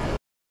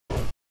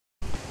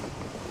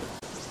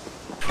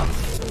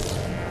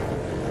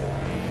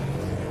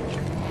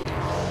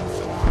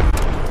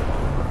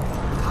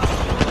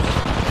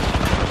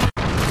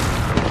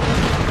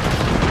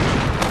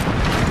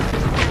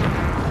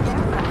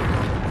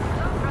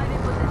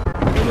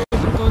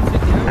 कौन से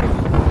दिया?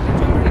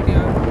 चौड़ी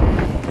दिया।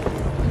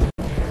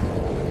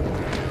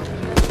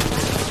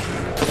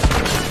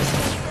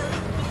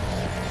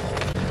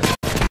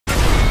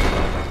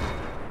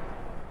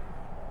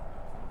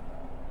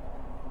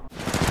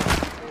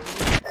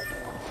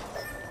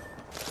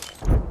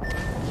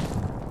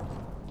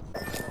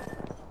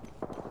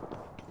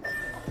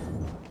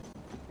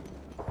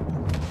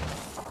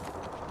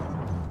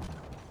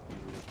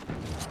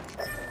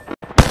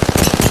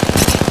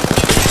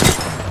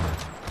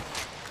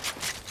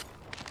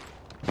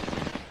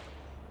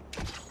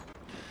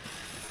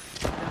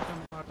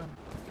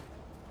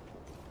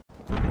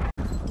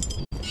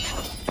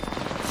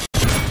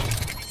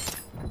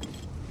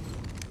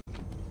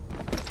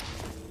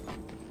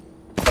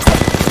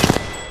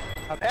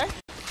 अबे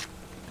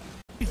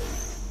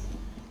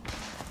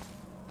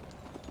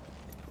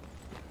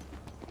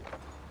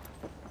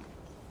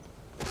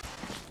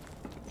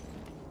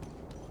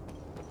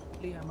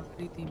लिया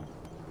मकड़ी थी।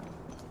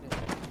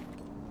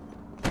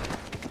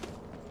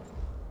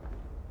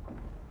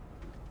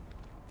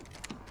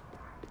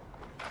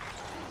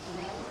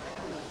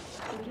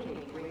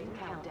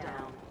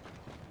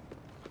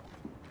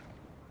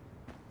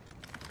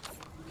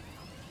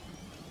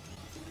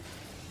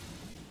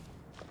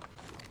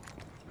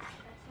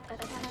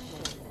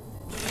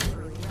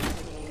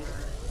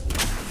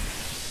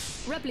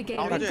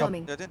 Replicator मुझे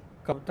incoming. जतिन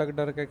कब तक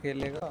डर के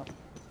खेलेगा?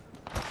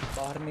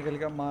 बाहर निकल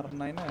के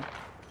मारना है ना।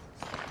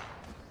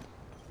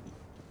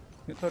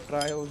 ये तो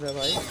ट्राई हाउस है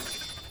भाई।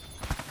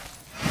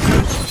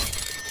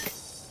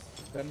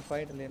 गन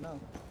फाइट लेना।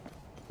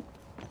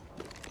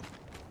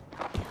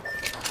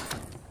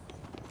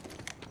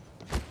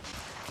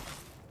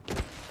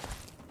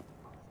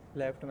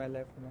 लेफ्ट में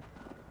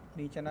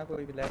नीचे ना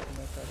कोई भी, लेफ्ट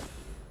में सारे।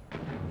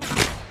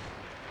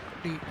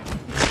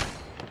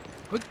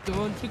 वो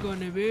कौन सी कौन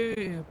है बे?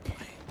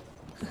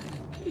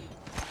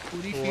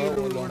 पूरी फील्ड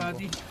उड़ा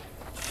दी।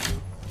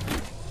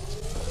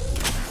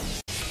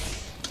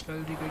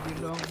 जल्दी करिए,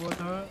 लॉन्ग बहुत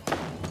है।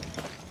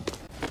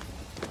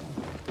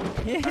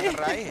 क्या कर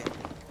रहा है?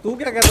 तू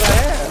क्या कर रहा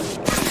है?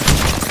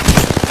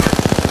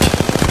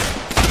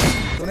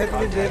 तूने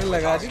इतनी देर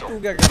लगा दी, तू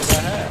क्या कर रहा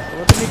है?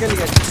 वो तो निकल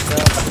गया।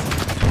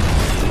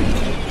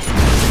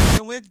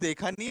 मुझे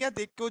देखा नहीं या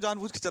देख के वो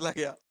जानबूझ के चला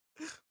गया।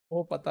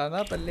 वो पता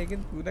ना पर,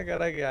 लेकिन तूने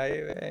करा क्या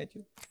है?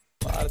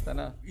 मार था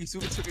ना। ईसु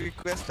की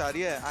रिक्वेस्ट आ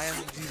रही है, आई एम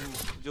जीजू,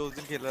 जो उस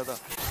दिन खेल रहा था।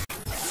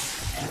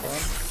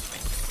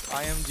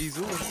 आई एम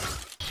जीजू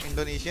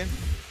इंडोनेशियन।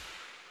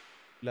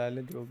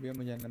 लाले जो भी है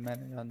मुझे मैं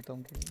नहीं जानता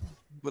हूँ।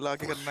 बुला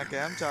के करना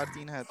क्या है, हम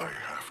 4-3 है तो।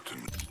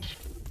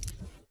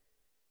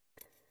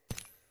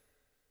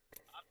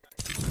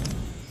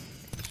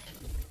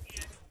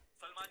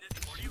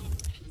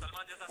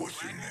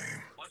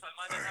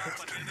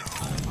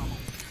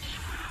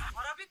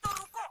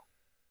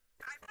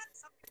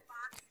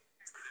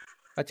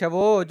 अच्छा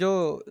वो जो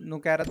नू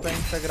कह रहा था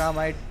इंस्टाग्राम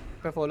आईडी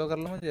पे फॉलो कर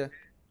लो मुझे।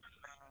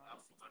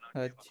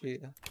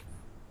 अच्छा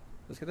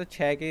उसके तो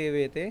 6K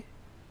हुए थे,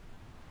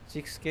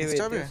 6K हुए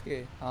Insta थे पे? उसके।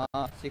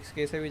 हाँ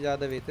 6K से भी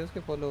ज़्यादा हुए थे उसके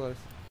फॉलोअर्स।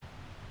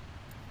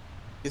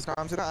 किस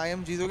नाम से था? आई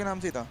एम जीजो के नाम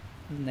से ही था।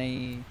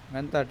 नहीं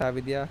मैंने तो हटा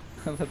भी दिया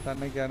पता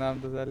नहीं क्या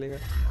नाम था साले का।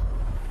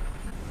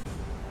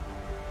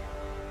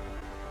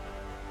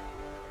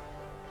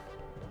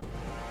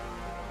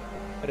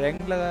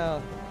 रैंक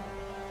लगाया।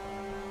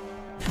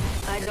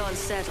 I don't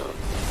settle.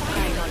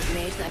 I got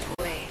made that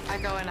way. I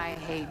go and I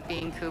hate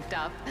being cooped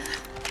up.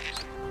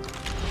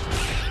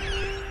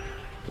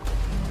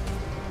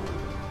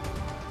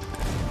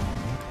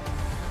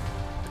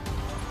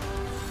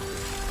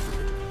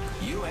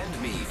 You and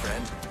me,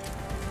 friend.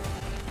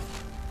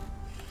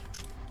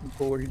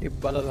 Gold tip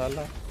वाला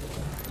साला,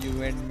 you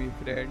and me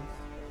friend.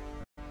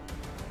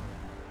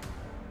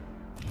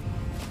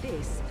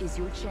 This is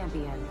your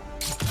champion.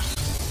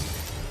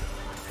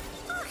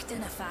 Ugh,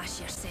 dinna fash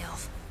yourself,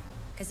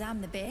 cause I'm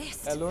the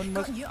best. Elon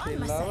Got Musk you on खेल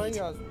my रहा भाई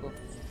side. आज तो।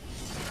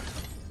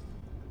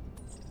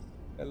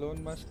 Elon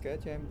Musk है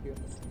champion.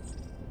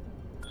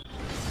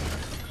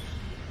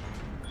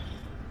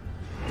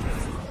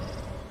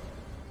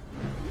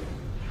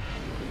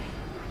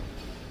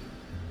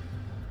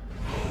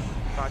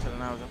 कहाँ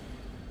चलना है उसे?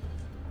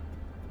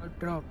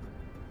 ड्रॉप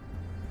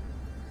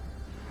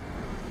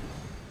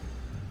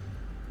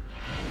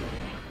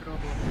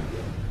ड्रॉप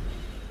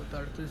तो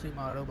तड़के से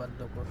मारो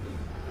बंदों को,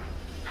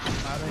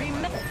 मारो ही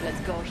मारो।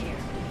 Let's go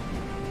here.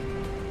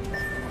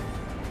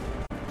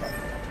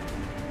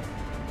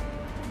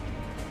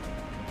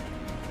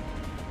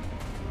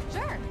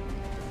 Sure.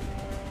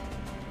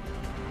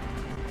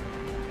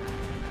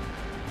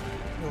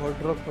 Hot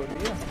drop हो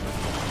रही है।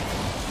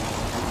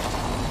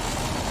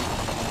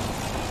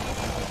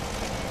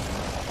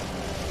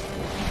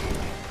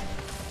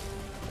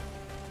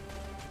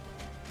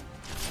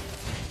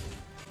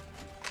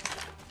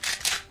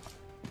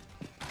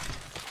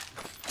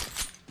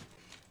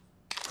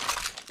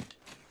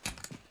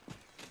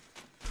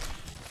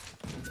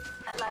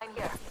 Headline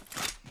here.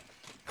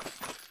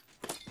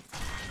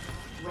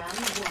 Round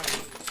 1.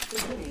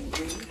 Beginning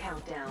ring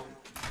countdown.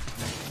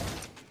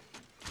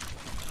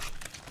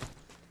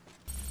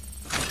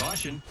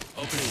 Caution,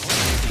 opening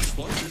hole with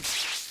explosives.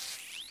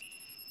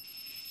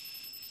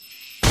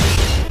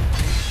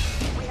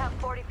 We have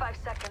 45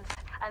 seconds,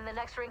 and the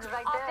next ring's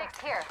right there. Optics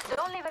here.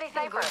 Don't leave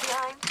anything good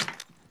behind.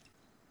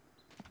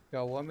 क्या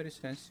हुआ मेरी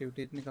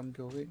sensitivity इतनी कम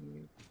क्यों हो गई?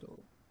 तो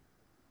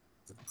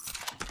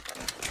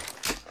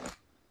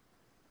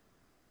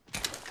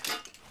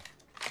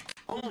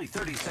Only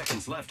 30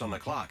 seconds left on the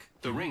clock.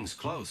 The ring's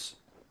close.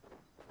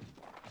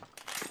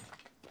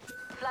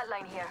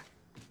 Flatline here.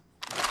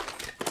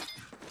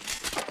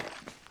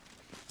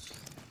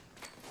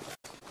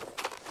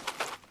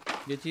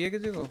 ये चाहिए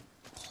किसी को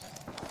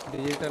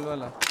डिजिटल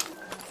वाला?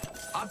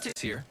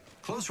 Optics here.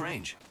 Close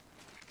range.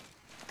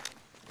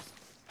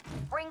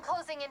 Ring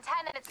closing in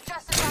 10, and it's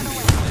just around the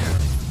way.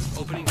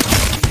 Opening hole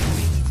with the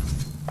enemy.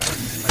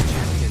 A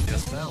champion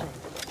just fell.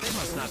 They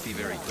must not be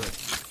very good.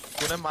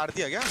 तूने मार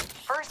दिया क्या?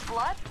 First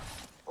blood?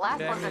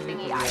 Last one's a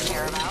thingy I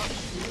care about.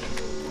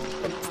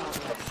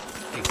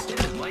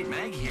 Extended light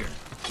mag here.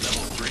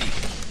 Level 3.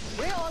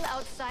 We're all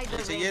outside the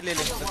अच्छा ring. ये ले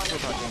ले, इसको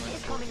उठा दो मैं।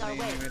 It's coming our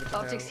way. मेरे पास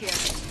Optics here.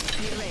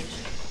 Mid range.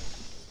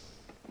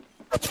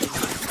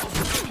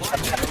 Plot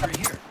over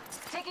here.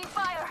 Taking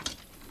fire.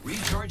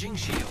 Recharging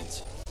shields.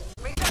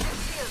 Recharging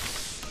shields.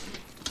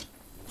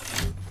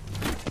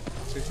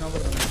 कितना पर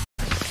करना?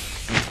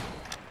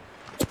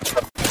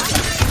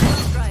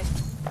 Drive.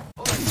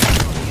 On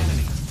the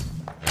enemy.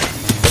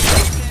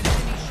 Dead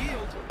enemy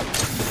shield.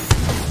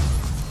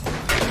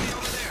 Enemy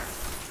over there.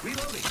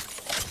 Reloading.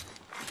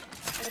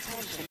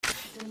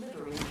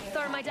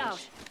 Thermite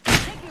out.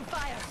 Taking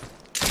fire.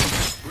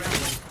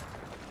 Grappling.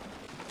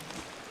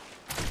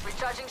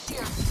 Recharging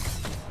shields.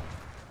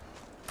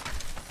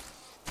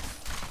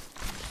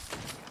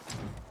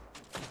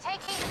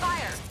 Taking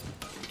fire.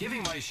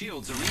 Giving my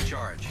shields a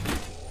recharge.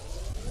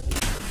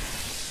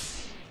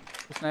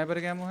 Sniper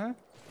का ammo है?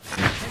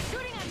 They're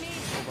shooting at me.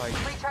 ओ भाई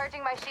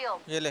Recharging my shield.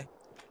 ये ले।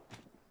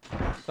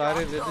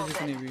 सारे देते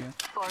जितनी भी हैं।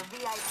 For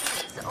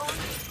VIPs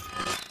only.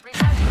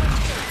 Recharging my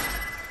shield.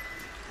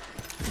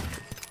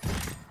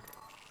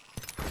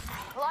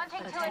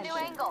 Launching to a new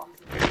angle.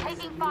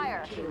 Taking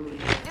fire.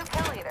 New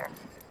kill leader.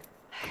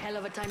 Hell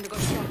of a time to go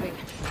shopping.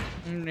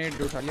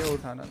 Net उठा लिया,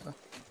 उठाना था।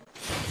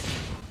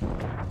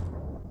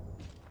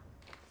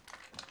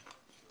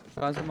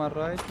 कहाँ से मार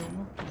रहा है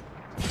चूमो?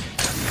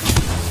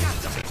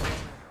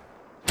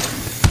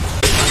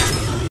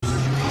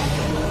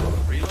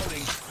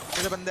 Reloading.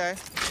 मेरे बंदे आए।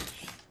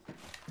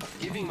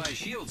 Giving my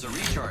shields a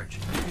recharge.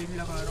 Team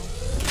लगा रहा हूँ।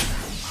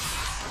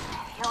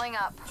 Healing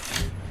up.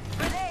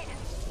 Grenade.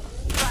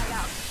 Dry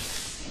out.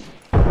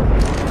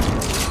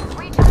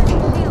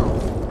 Recharging shield.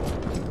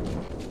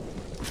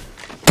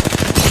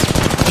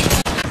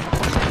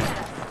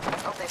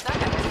 Oh, they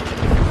stuck it.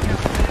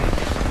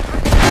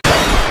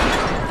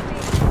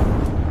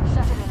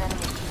 Shut in an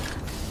enemy.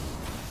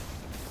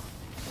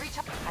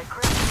 Recharge. I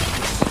crit.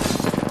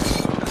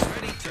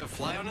 Ready to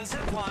fly on a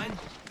zip line.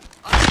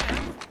 I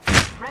am.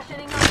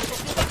 Freshening up the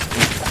heat.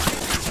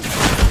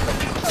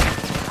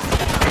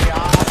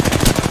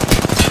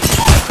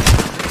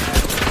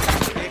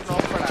 एक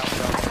knock पड़ा है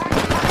उनका।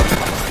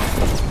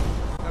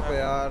 अब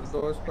यार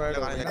दो squad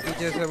हो गए ना,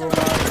 पीछे से वो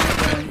मार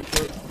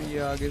जो भी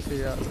आगे से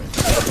यार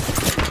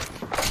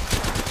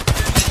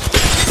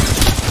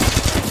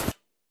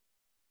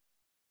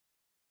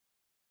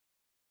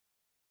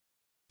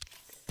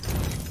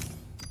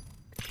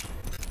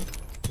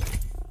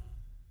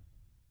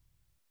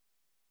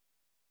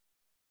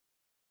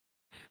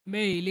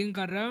मैं हीलिंग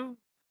कर रहा हूँ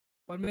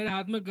और मेरे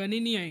हाथ में गन ही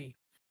नहीं आई।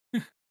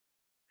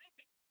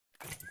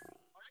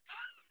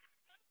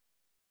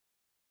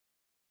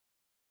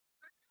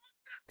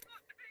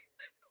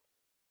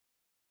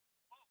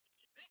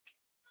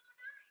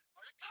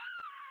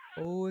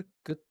 ओ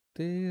एक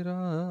तेरा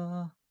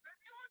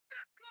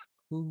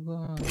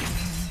हुआ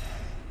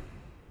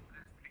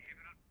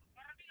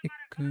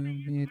एक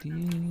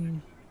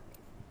मेरी।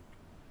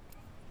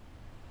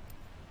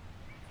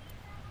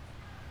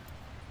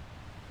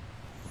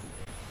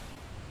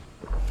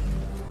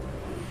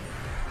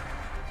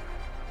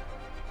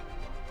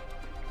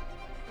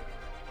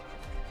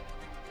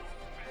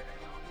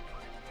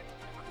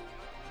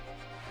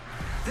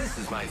 This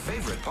is my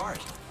favorite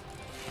part.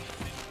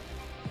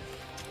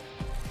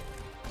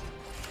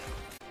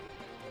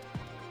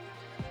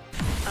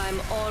 I'm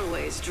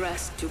always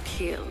dressed to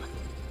kill.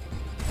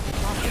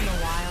 Walk in the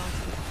wild,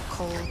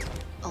 cold,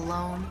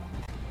 alone.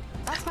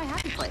 That's my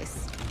happy place.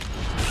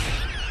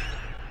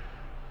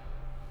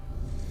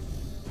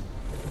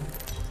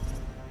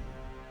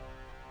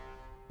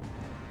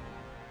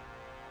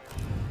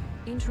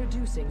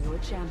 Introducing your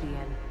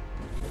champion.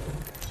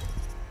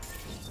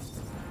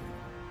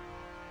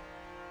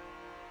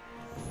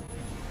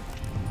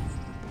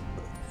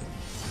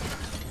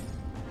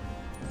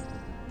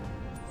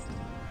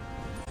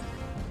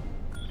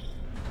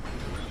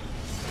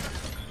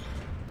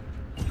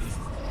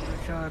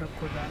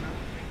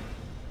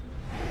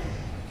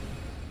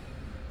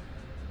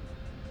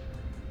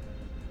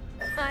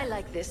 I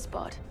like this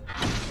spot.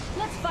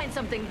 Let's find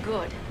something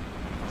good.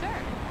 Sure.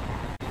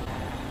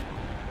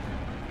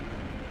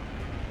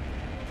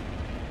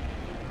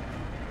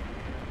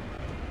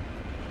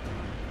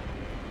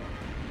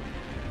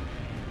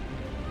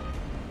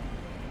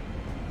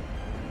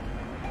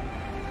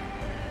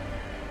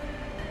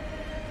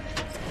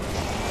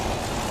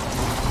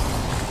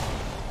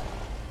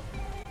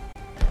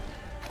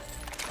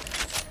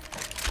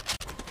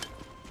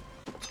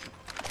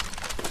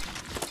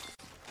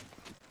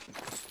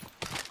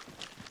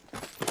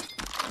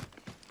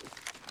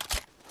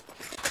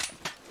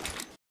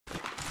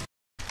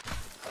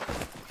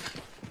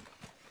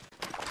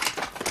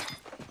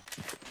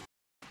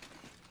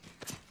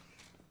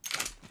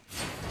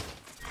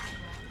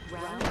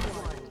 Round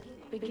 1.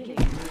 Beginning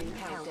ring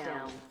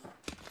countdown.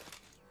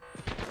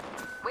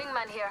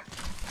 Wingman here.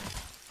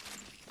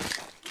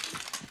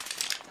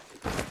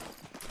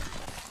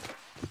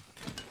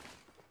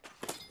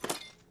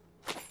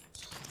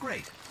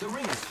 Great. The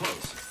ring is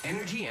close.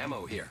 Energy ammo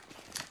here.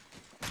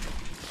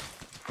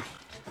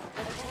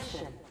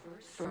 Attention.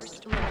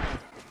 First round.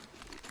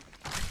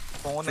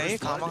 Phone है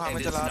खामा खामा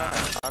चला रहा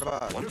है बार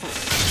बार। Wonderful.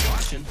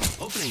 Caution.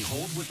 Opening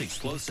hold with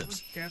explosives.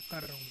 Check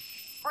कर रहा हूँ।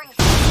 Bring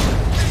some.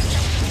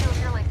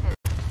 You're like this.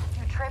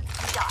 You trip,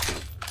 you die.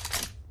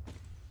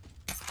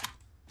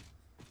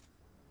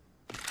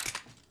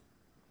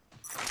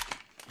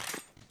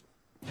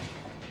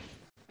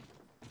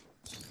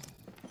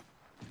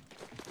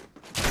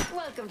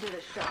 Welcome to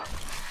the shop.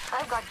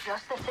 I've got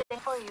just the thing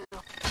for you.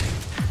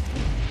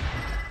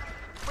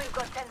 We've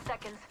got 10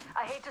 seconds.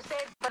 I hate to say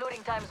it, but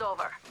looting time's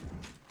over.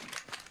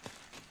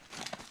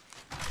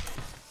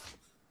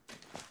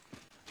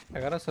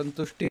 अगर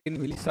संतुष्टि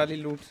मिली साली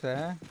लूट से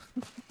है।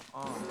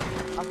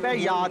 अबे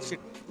यार shit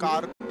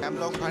car हम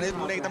लोग खड़े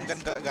तूने एकदम गन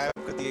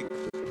गायब कर दी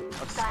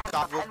और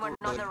कार वो And we're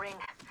on the ring.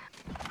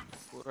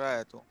 पूरा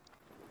है तू।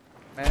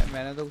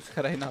 मैंने तो कुछ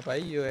करा ही ना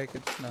भाई, ये है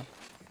कितना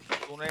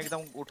तूने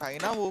एकदम उठाई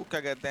ना वो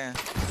क्या कहते हैं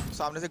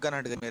सामने से गन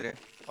हट गई मेरे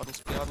और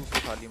उसके बाद उसको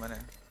उठा ली मैंने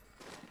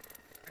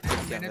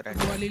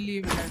तो वाली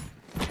ली मैंने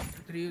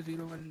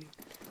 301 ली।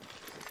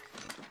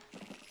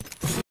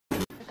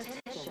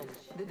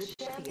 The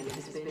champion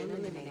has been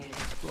eliminated.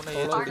 तूने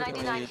ये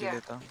R99 here.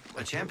 लेता।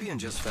 A champion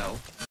just fell.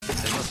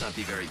 They must not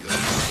be very good.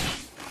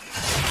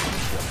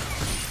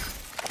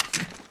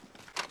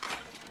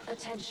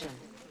 Attention.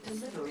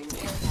 Delivering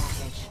care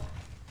package.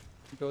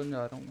 Zone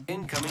जा रहा हूँ।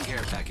 Incoming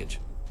care package.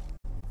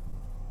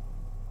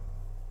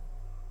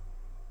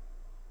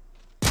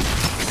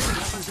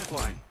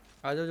 Zipline.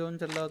 आजा जोन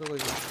चल रहा तो कोई।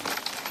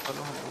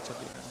 चलो हम भी चल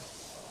रहे हैं।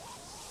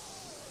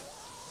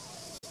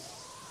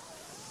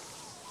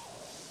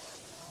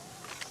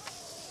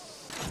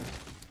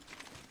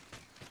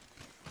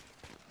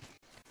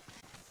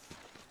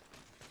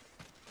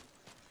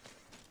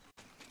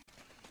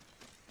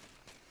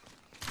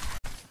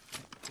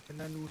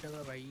 कितना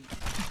लूटेगा भाई।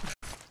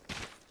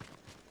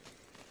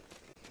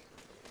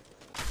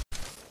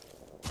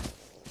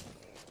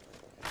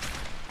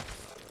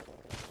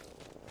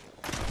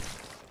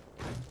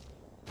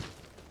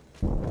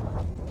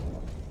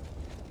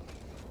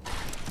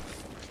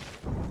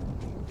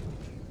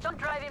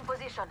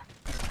 position.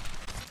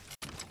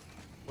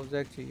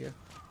 प्रोजेक्ट चाहिए।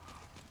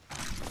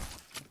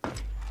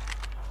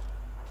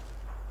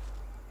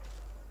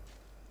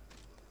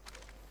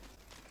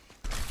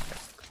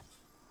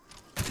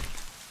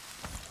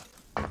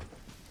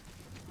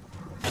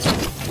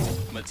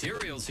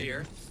 Materials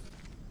here.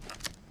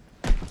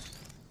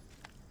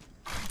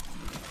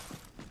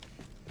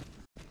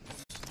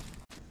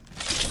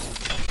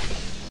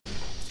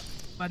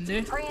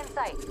 बंदे Free in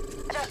sight.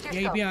 Adjust your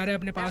यहीं पे scope. आ रहे हैं,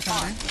 अपने पास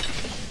आ रहे हैं,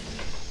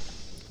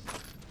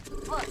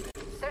 Look,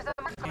 there's a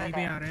mark over यहीं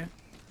पे आ there. रहे हैं।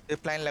 ये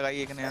प्लान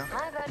लगाई एक नया।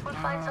 I bet we'll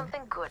find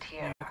something good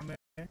here. एक में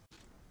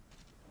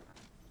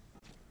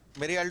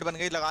मेरी अल्ट बन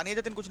गई, लगानी है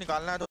जतिन, कुछ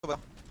निकालना है तो बता।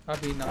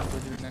 अभी ना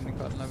कुछ भी नहीं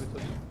निकालना, भी तो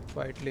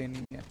फाइट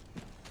लेनी है।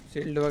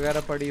 शील्ड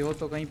वगैरह पड़ी हो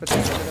तो कहीं पता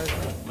चल रहा है।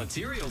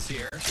 Materials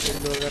here.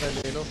 शील्ड वगैरह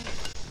ले लो,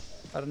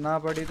 और ना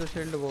पड़ी तो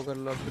शील्ड वो कर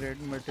लो, अपग्रेड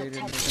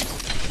मटेरियल।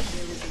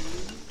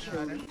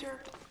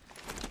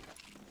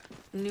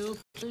 New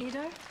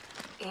leader?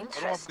 चलो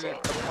Interesting. अपडेट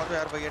करूंगा तो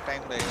यार भैया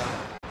टाइम लगेगा।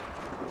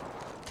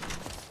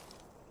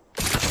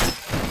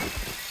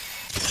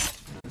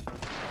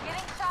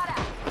 Getting shot at.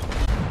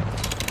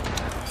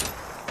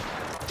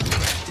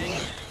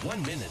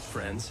 1 minute,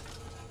 friends.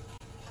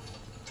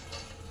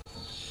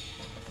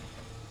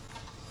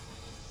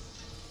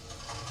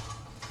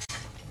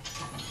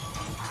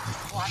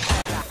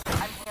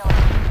 I'm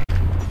healing.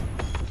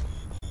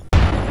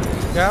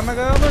 क्या मैं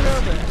गया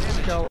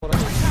क्या हो रहा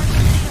है?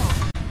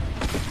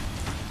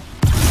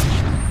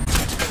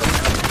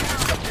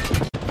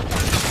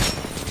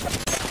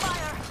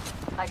 Fire.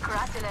 I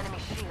cracked an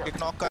enemy shield. एक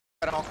नॉक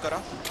करा।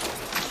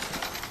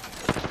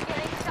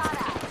 Getting shot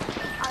at.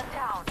 I'm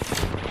down.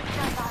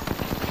 Shut up.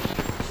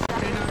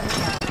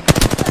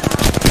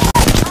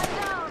 I'm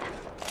down.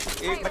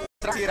 एक बच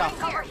रहा,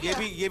 ये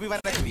भी 1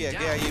 HP है,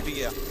 गया ये भी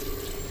गया।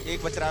 एक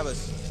बच रहा है बस।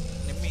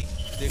 निम्मी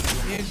देख लो।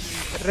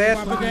 रेस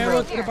वहाँ पे गए,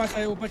 वो तेरे पास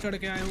आए, ऊपर चढ़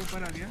के आए,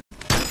 ऊपर आ गया।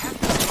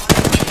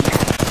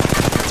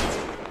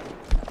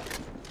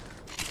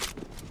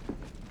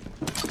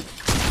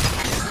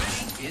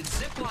 It's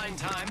zipline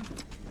time.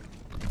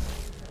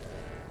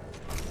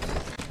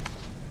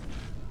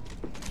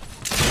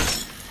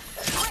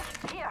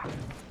 Here.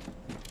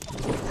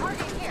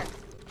 Target here.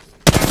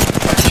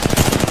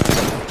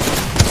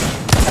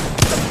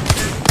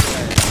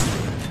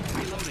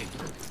 Reloading.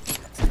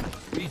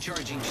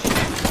 Recharging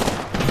shield.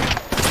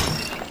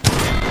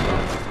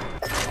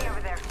 Enemy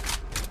over there.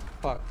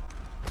 fuck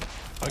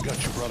I got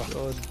you, brother.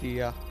 तो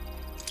दिया।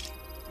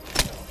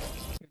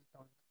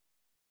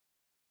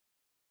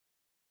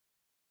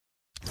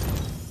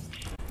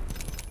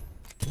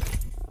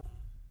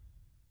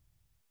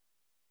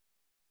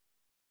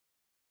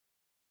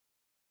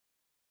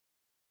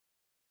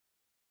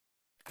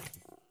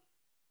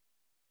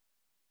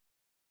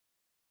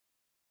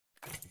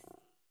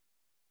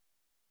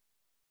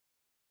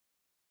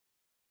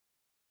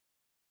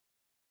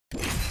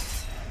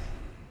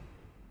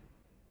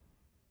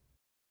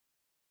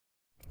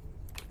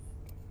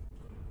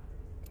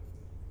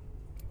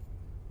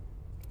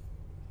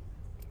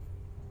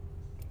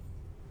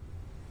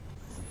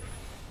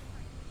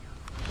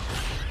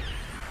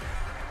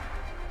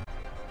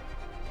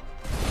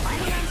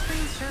 Fighting on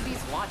screens sure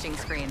beats watching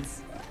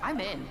screens. I'm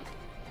in.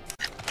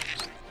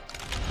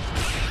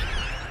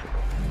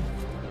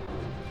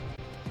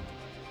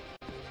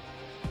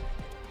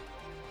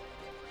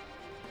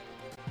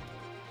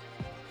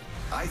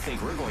 I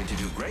think we're going to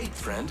do great,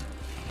 friend.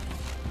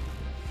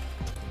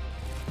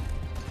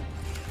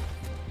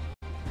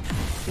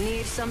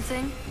 Need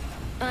something?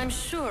 I'm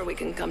sure we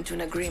can come to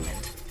an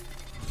agreement.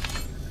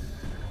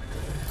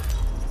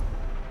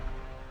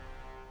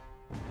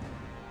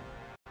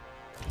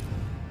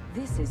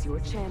 This is your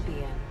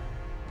champion.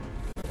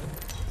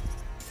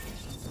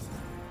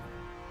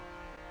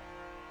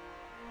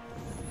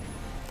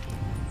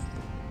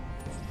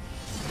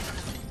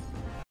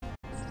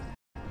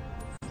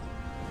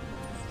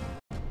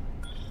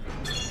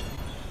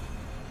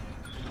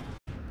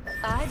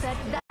 I bet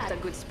that's a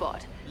good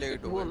spot.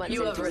 Late हो गए। Woman's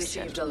You have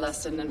intuition. received a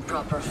lesson in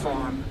proper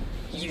form.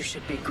 You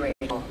should be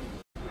grateful.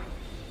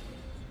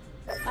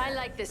 I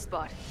like this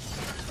spot.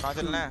 कहाँ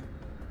चलना है?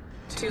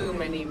 Too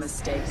many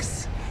mistakes.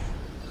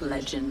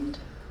 Legend.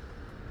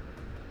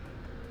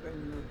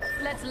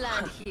 Let's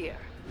land here.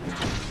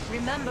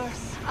 Remember,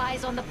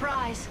 eyes on the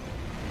prize.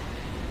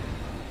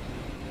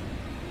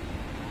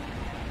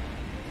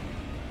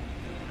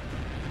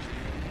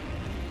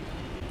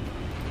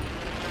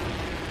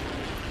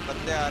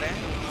 बंदे आ रहे हैं,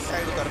 इस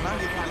side उतरना,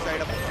 ये पूरी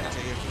साइड अपनी होनी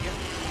चाहिए, ठीक है?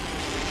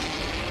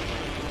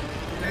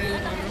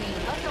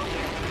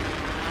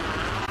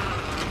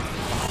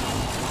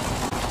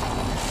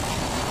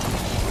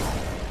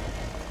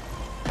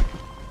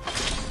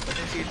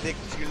 बच्चे शील्ड देख,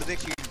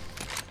 shield.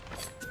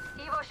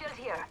 Evo shield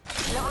here.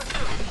 Level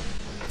 2.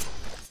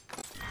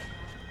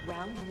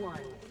 Round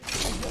 1.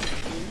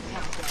 Beginning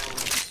countdown.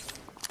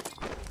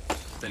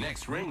 The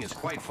next ring is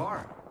quite far.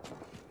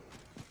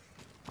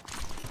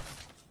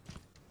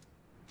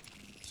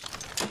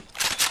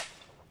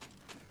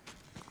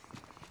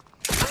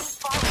 Ring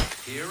falling.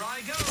 Here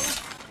I go.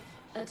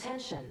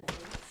 Attention.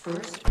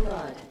 First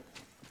blood.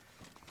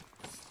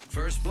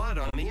 First blood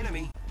on the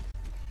enemy.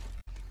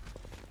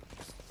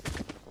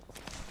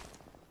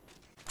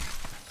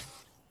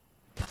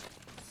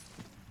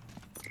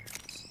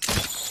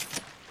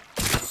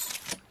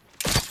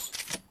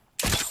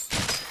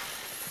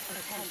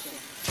 Attention.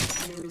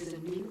 There is a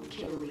new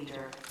kill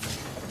leader.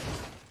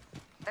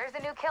 There's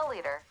a new kill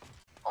leader.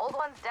 Old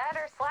one's dead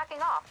or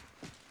slacking off.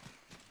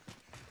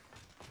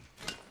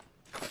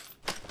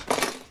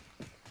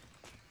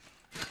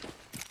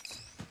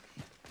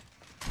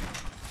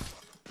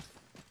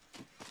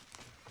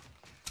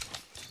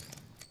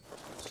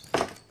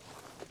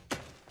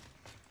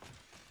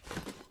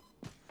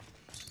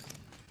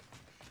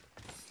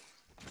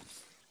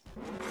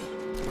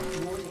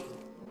 Warning.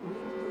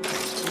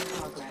 Ring in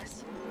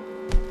progress.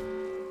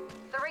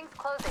 The ring's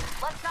closing.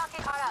 Let's not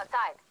get caught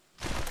outside.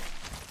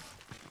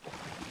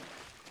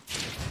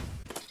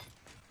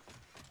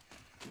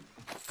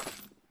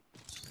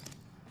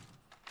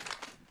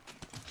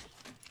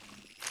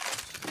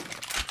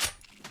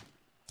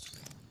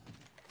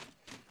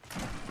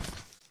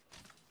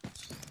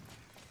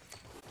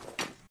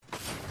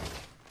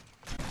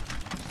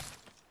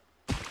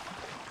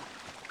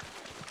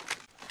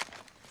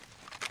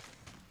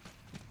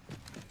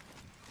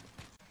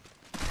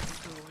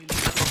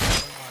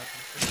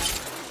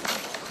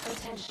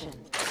 Attention.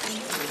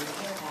 Incoming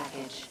care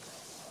package.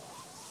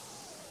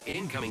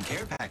 Incoming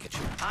care package.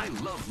 I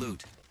love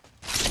loot.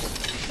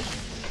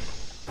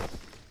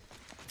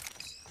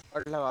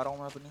 और लगा रहा हूँ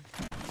मैं अपनी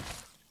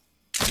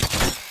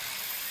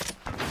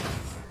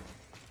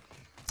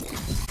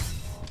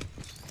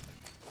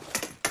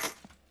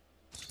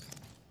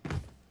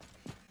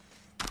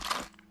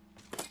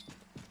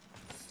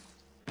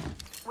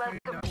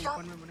Welcome,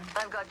 shop.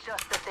 I've got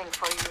just the thing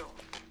for you.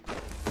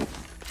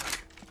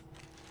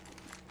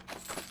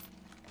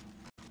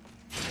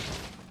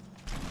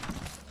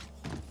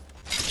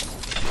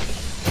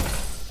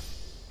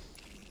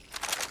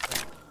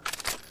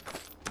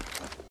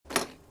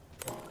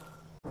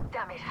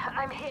 Damn it,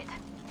 I'm hit.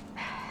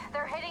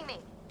 They're hitting me.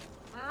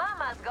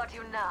 Mama's got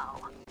you now.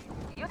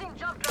 Using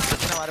jump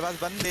drive. हमारे पास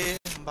बंदे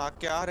भाग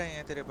के आ रहे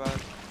हैं तेरे पास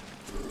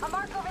A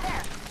mark over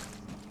there.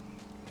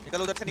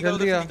 निकल उधर से निकल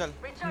उधर से निकल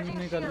Recharging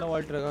निकलना shield.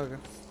 वाल्ट लगा के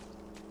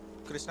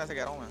कृष्णा से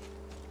कह रहा हूँ मैं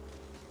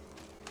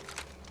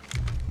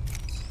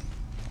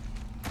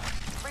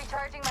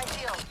Recharging my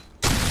shield.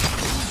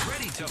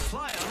 Ready to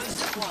fly on a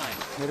zip line.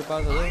 मेरे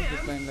पास है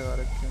जिप लाइन लगा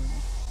रखी है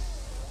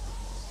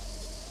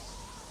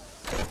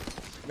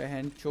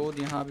बहन चोद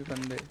यहाँ भी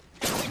बंदे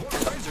More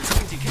friends are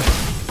going to kill.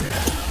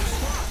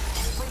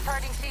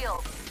 Recharging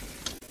shield.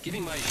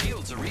 Giving my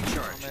shields a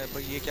recharge. मैं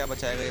भाई ये क्या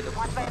बचाएगा ये तो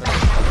Watch my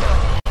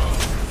back.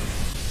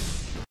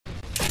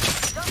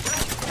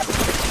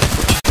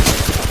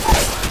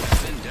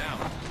 Been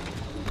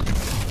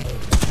down.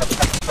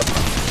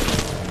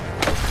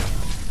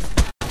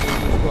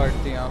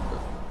 Squad थी यहाँ पे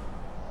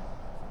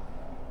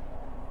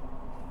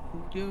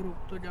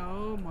रुक तो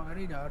जाओ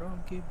मारे जा रहा हूँ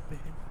उनकी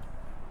बहन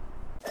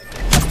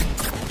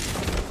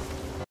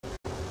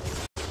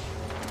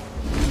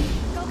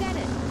Go get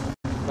it.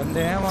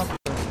 बंदे हैं वहाँ पे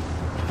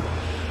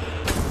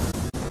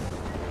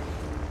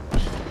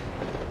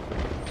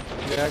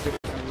गया कि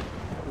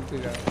रुक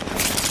गया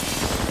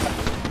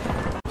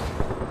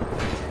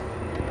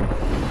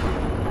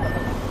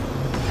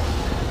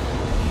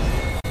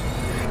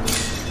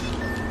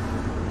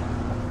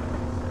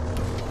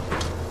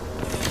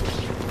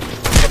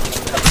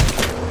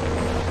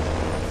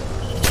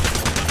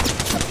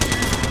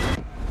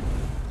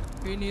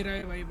पी नहीं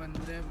रहे भाई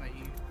बंदे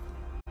भाई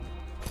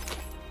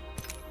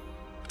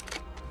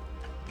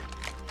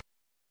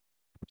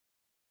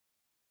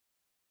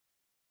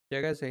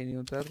जगह सही नहीं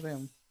उतर रहे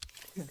हम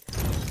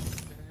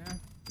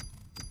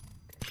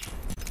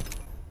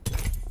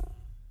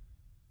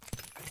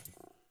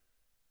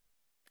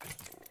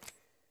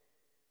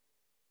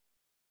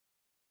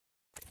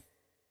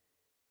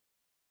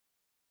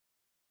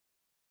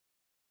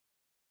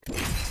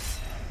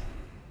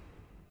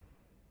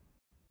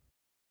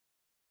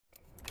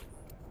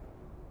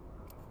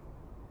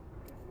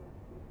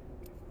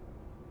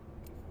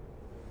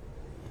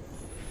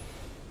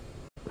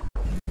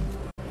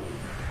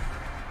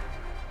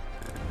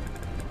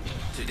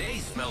Today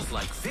smells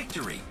like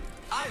victory.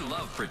 I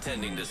love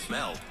pretending to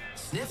smell.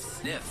 Sniff,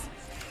 sniff.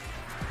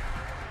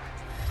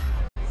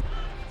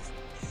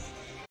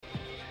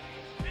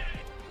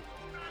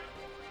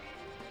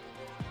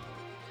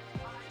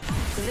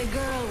 The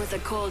girl with the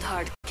cold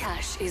hard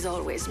cash is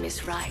always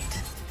Miss Right.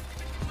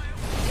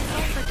 It's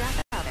all for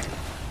death out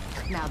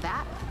there. Now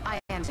that I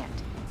understand.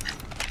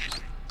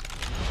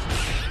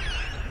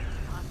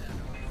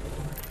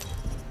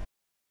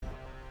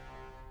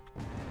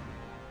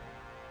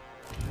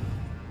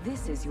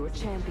 This is your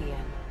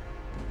champion.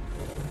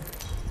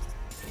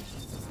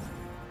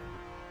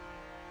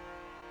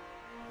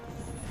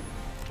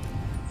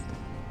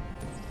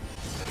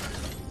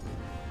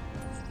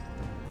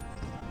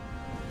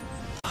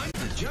 I'm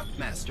the jump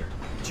master.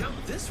 Jump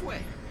this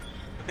way.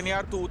 लेकिन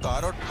यार तू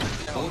उतार और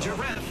Hold your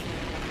breath.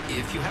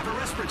 If you have a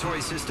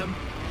respiratory system,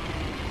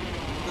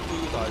 तो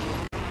तो आज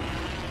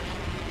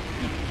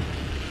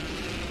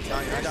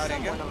यहाँ जा रहे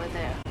हैं क्या? Someone over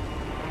there.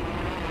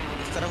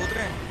 इस तरफ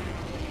उतरे हैं?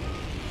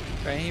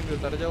 कहीं भी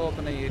उतर जाओ,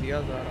 अपना एरिया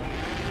सारा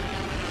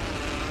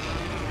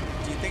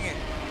जीतेंगे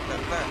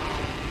लगता है।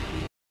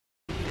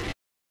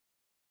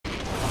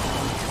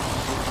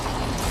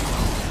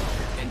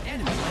 An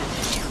enemy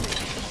landed near me.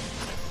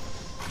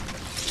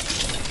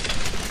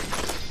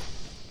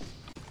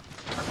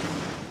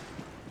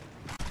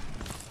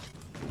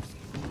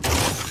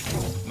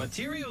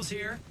 Materials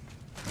here.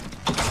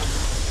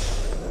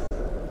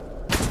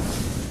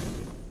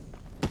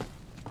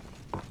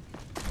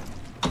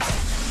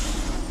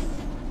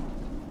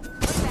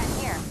 Put that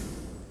here.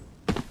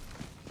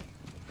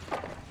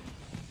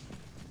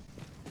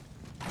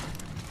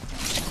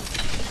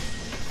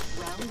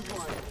 Round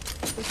one.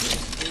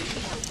 Begin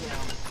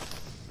countdown.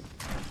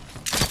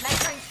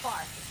 Nice range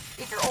far.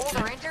 If you're old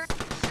or injured,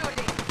 shoot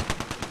it.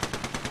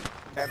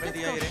 Damage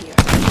दिया ये रे। 45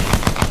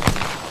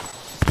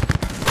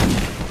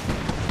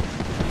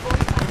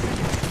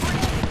 seconds.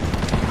 Grenade.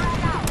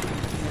 Frag out.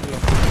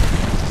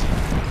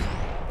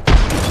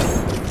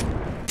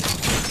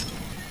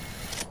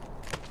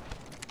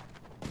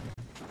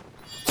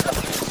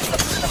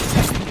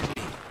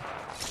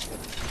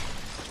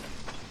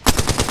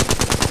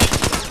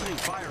 Opening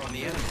fire on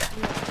the enemy.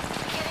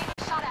 Getting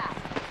shot at.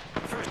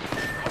 First,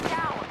 I'm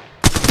down.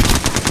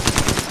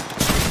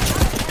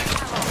 Taking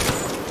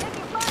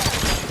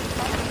fire.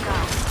 Let me go.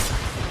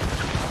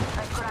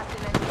 I grabbed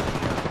an enemy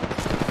shield.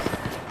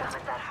 Damn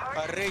it, that hurt.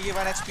 अरे ये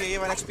 1 HP है, ये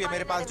 1 HP है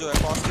मेरे पास जो है,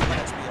 positive 1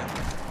 HP है।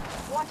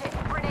 Watch it.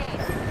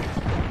 Grenade.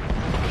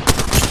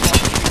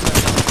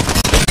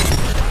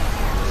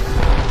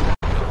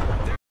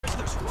 there's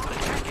the squad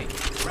attacking.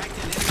 Cracked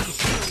an enemy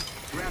shield.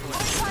 Grab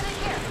one. One in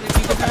here.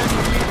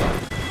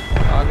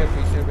 आगे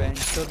पीछे बेंच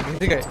तो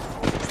गिर गए।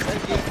 यार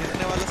ये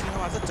गिरने वाला सीन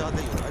हमारे साथ ज़्यादा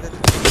ही हो रहा है।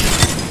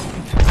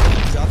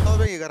 ज़्यादा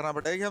हो ये करना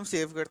पड़ता है कि हम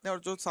सेव करते हैं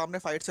और जो सामने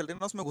फाइट चल रही है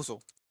ना उसमें घुसो।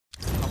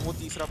 हम वो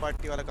तीसरा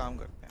पार्टी वाला काम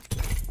करते हैं।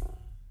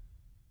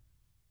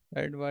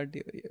 हेड पार्टी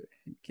हो रही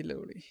है की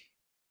लौड़ी।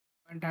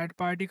 थर्ड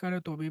पार्टी करो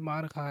तो भी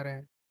मार खा रहे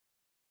हैं,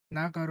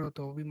 ना करो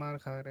तो भी मार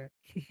खा रहे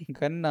हैं।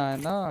 करना है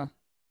ना,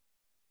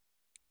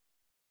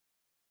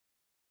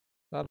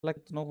 साला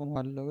कितनों को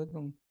मार लोगे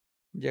तुम,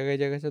 जगह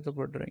जगह से तो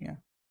पड़ रही हैं।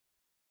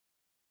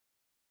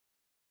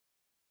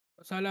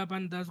 साला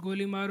अपन 10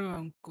 गोली मारो,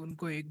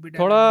 उनको एक भी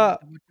थोड़ा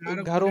डैमेज नहीं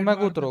होता। वो चार घरों बुलेट में मारो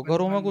तो उतरो, अपन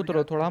घरों में बंद हो उतरो,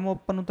 जाते थोड़ा हैं। हम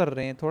ओपन उतर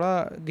रहे हैं, थोड़ा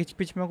गिच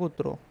पिच में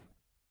उतरो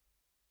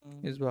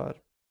इस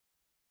बार।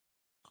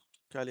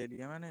 क्या ले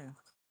लिया मैंने?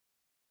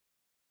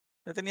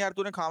 इतनी यार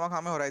तूने खामा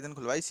खामे होराइजन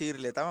खुलवाई, सीर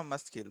लेता मैं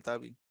मस्त खेलता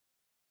अभी।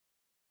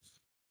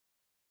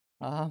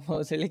 हाँ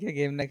मौसे लेके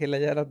गेम ना खेला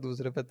जा रहा,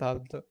 दूसरे पे था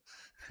तो तो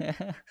कह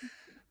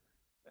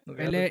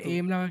पहले रहा तू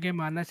एम लगा के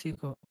मारना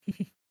सीखो।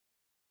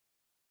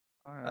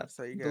 हाँ यार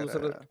सही कह रहा है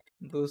दूसरों यार।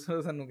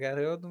 दूसरों से नु कह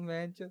रहे हो तुम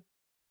मैच,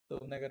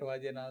 तुमने करवा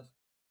दिया नाश।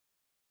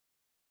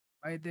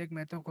 भाई देख,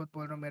 मैं तो खुद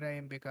बोल रहा हूँ मेरा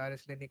एम बेकार है,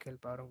 इसलिए नहीं खेल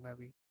पा रहा हूँ मैं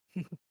अभी।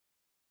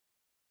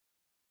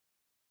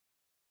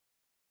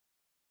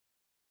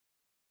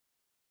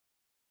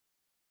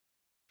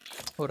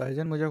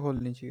 होराइजन मुझे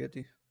खोलनी चाहिए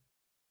थी।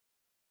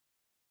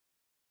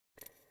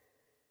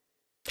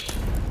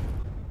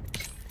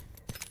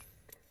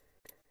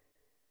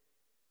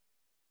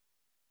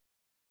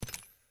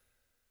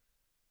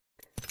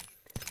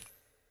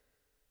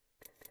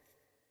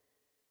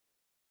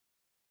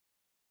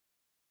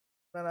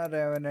 बना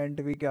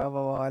रेवेनेंट भी क्या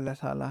बवाल है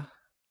साला,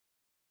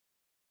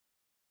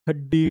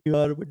 हड्डी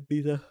यार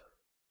बड्डी सा,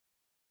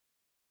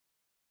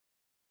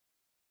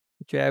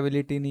 कुछ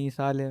एबिलिटी नहीं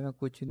साले में,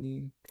 कुछ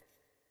नहीं।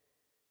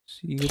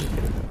 सीर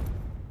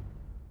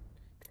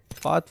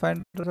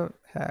पाथफाइंडर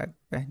है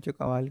पहन जो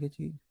कमाल की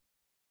चीज।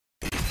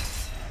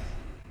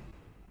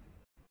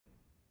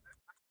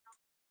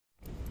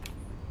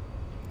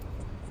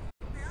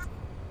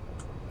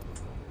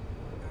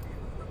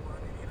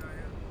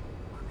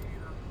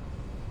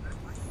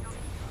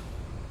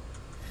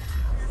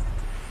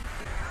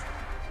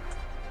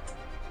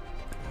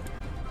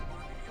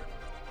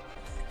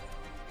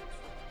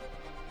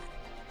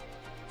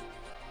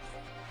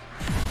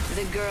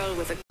 The girl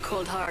with a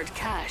cold hard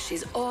cash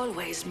is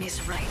always Miss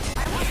Right.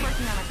 I was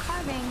working on a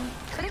carving,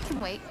 but it can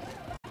wait.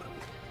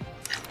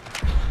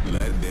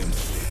 Let them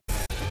see.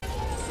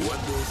 What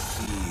they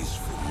see is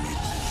for me.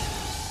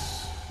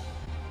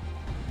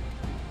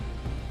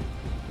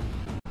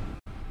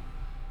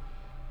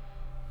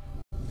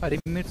 हरी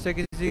मिर्च से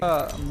किसी का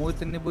मुंह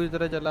इतनी बुरी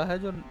तरह जला है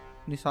जो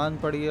निशान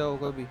पड़ गया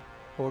होगा भी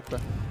होठ पर।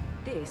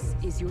 This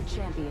is your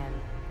champion.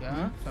 क्या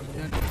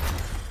समझा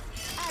नहीं।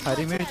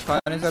 हरी मिर्च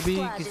खाने से भी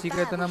किसी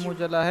का इतना मुंह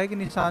जला है कि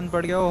निशान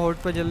पड़ गया हो होठ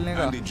पर जलने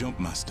का। And the jump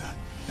master.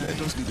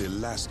 Let us be the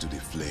last to the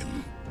flame.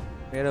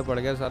 मेरा पड़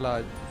गया साला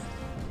आज।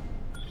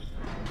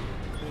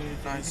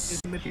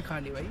 में भी खा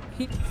ली भाई।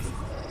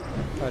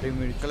 हरी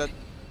मिर्च गलत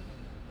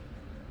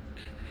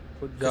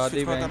कुछ ज्यादा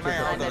ही करना है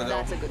यहाँ I bet उतर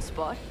that's जाओ। a good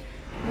spot.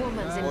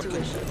 Woman's और किस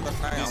intuition.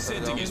 करना है यहाँ उतर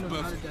Descending जाओ। is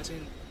perfect.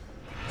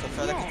 सबसे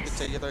ज्यादा किस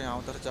चाहिए तो यहाँ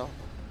उतर जाओ।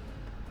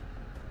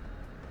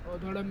 और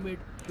थोड़ा mid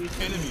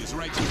Enemy is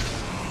right here.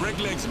 Break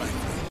legs, man.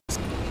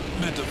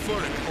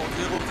 Metaphorical.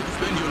 ये वो किस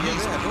पे Bend your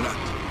knees, है my लो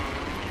friend.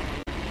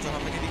 जो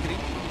हमें नहीं दिख रही।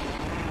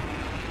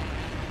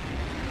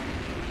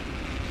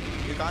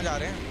 ये कहाँ जा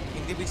रहे हैं?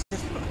 इनके पीछे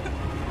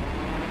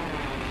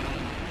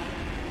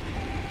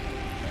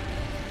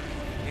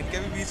इनके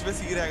भी बीच में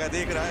सी रहेगा,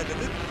 देख रहा है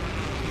जतिन।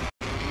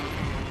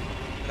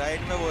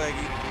 राइट में वो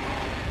आएगी।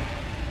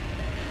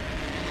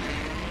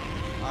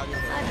 आगे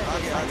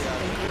आगे आगे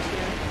आगे।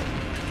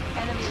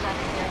 Enemy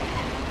landing near me.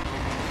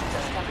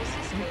 Discover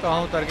system.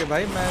 कहाँ उतर के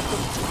भाई? मैं तो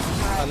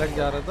अलग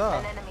जा रहा था,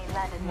 An enemy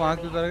landed वहाँ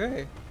near क्यों me. उतर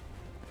गए?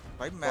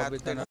 भाई मैं अभी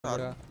तो तक देखा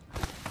मेरा,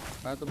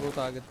 मैं तो बहुत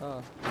आगे था।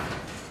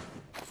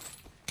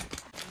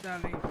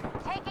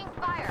 Taking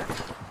fire.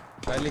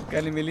 पहले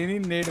कल मिली नहीं,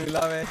 नेट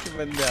मिला, वैसे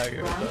बंदे आ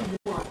गए।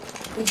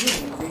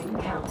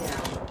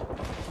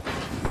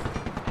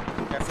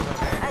 कैसे कर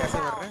रहे हैं? कैसे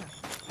कर रहे हैं?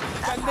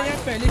 बंदे यार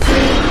पहले से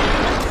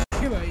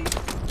भाई।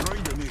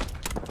 Throwing grenade.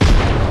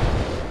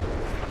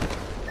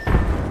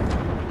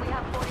 We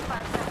have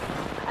 45 seconds.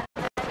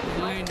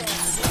 Line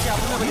क्या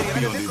आपने बजे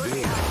Be on the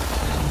way.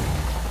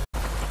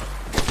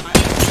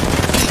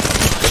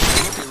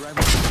 Okay, right.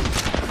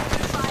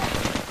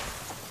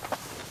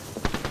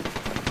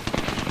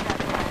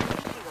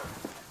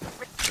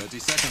 30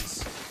 seconds.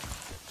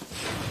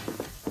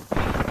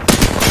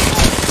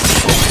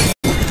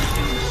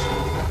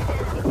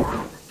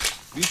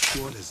 This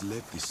squad has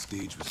left the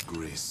stage with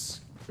grace.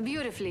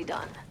 Beautifully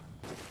done.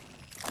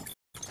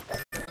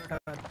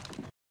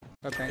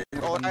 हो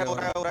रहा है हो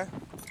रहा है हो रहा है।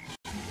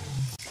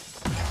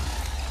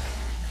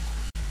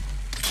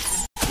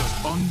 Just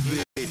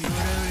unveil.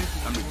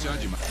 I'm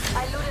recharging my.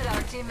 I looted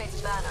our teammate's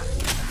banner.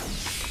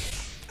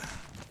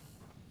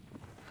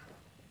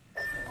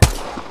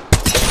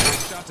 I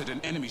shot at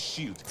an enemy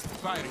shield.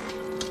 Firing.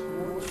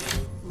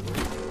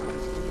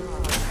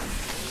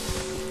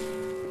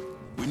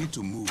 We need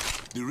to move.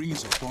 The ring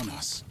is upon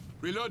us.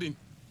 Reloading.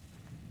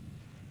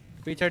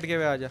 पीछे हट के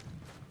वे आ जा।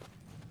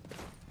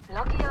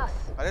 Lucky us.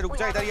 अरे रुक We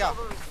जा have इधर a he uh.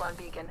 global respawn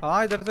beacon.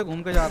 हाँ इधर से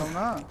घूम के जा रहा हूँ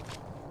ना।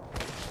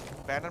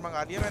 बैनर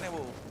मंगा दिया मैंने, वो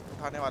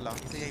उठाने वाला,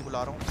 इसे यही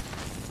बुला रहा हूँ।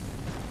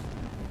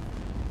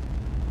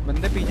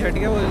 बंदे पीछे हट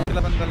गया, वो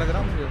अगला बंदा लग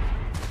रहा मुझे।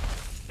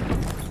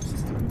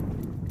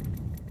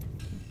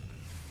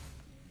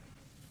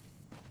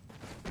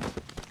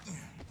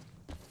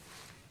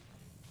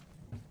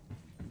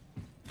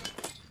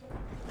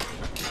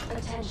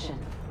 Attention.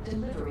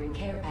 Delivering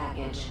care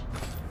package.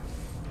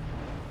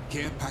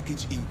 Care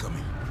package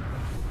incoming.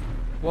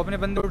 वो अपने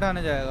बंदे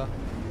उठाने जाएगा।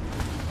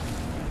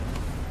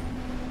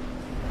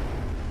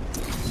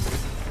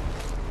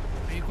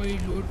 भाई कोई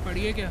लूट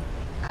पड़ी है क्या?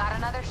 Got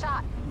another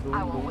shot.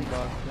 I will wait.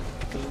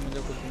 चलो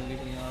मुझे कुछ मिली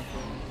नहीं यहाँ पे।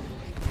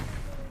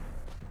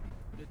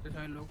 इतने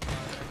सारे लोग आ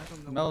रहे हैं ना तुम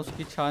लोग। मैं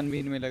उसकी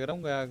छानबीन में लग रहा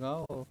हूँ, गया कहाँ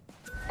वो।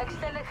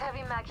 Extended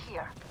heavy mag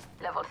here.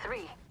 Level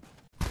 3.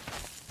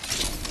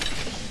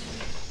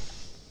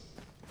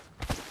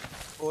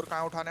 और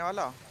कहाँ उठाने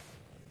वाला?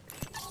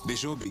 The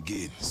show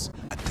begins.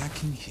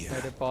 Attacking here.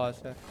 मेरे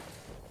पास है।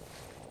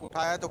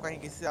 उठाया तो कहीं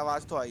किसी से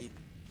आवाज तो आई।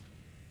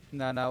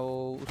 ना ना, वो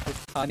उसको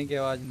खाने की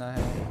आवाज ना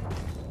है।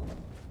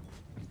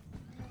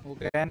 वो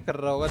कैन कर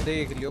रहा होगा,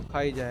 देख लियो, खा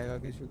ही जाएगा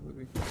किसी को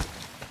भी।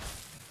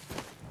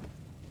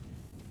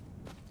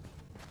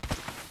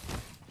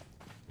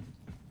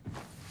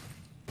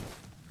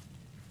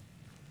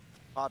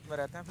 हाथ में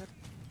रहते हैं फिर।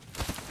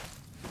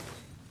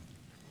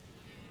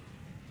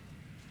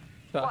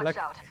 साला Watch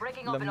out.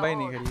 Breaking open लंबा ही a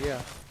नहीं hole. खड़ी है।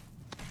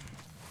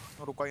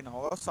 रुका ही ना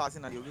होगा, सांस ही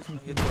ना ली होगी इसमें,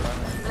 ये थोड़ा है।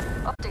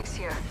 Optics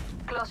here.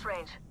 Close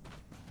range.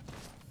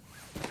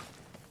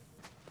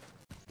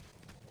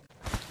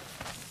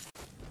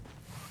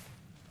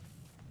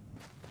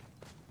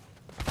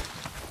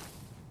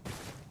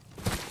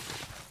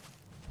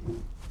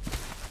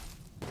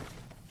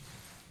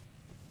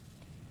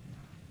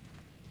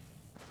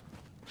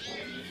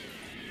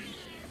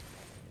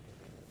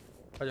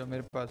 अच्छा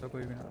मेरे पास है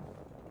कोई भी ना।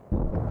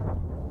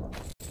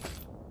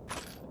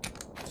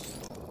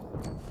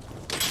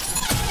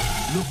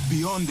 Look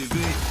beyond the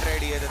veil.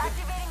 Ready है जतिन।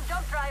 Activating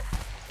jump drive.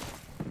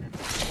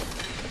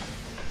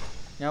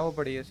 यहाँ वो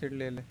पड़ी है, सीट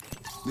ले ले।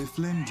 The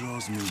flame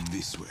draws me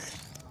this way.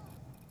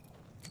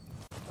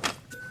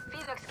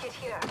 Phoenix kit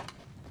here.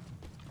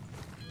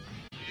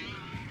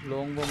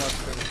 Long वो मत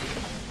कर।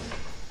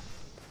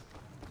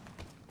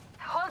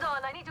 Hold on.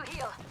 I need to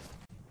heal.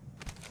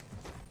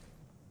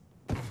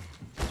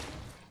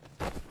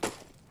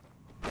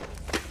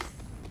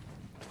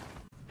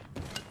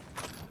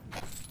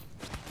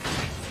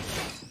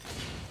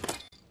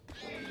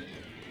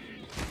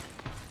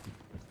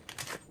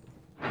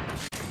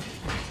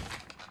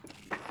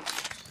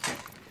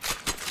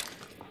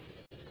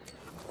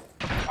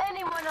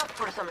 Anyone up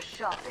for some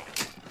shopping?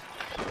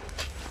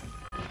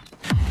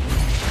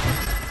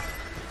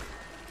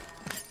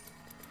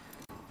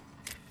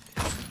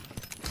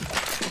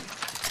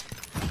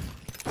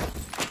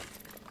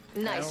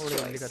 Nice वो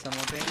जल्दी choice. खत्म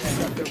होते हैं,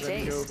 ऐसा तो बंदे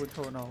को कुछ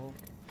हो ना हो।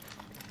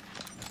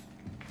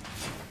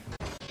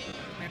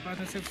 मेरे पास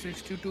तो सिर्फ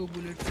 62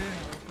 बुलेट्स है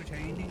और कुछ है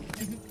ही नहीं।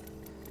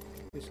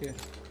 इसके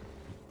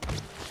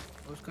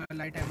उसका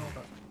लाइट एमो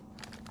का।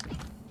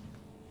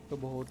 तो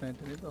बहुत है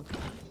इतने तो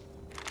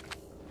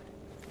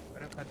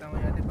अरे खत्म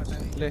हो जाते पता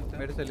नहीं ले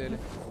मेरे से ले ले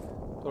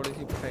थोड़ी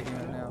सी फेंकी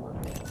मैंने यहाँ पर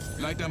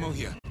Light ammo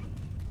here.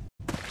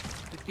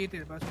 कितनी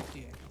तेरे पास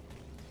कितनी है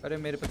अरे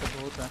मेरे पे तो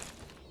बहुत है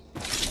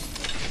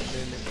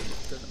ले ले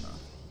करना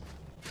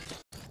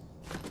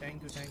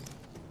thank you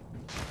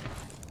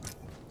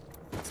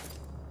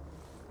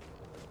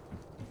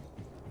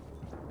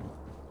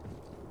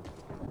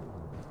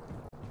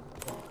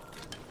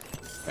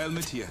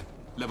Helmet here.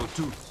 Level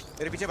 2.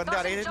 मेरे पीछे बंदे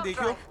आ रहे हैं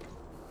देखियो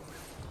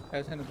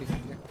ऐसे नहीं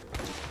दिखेंगे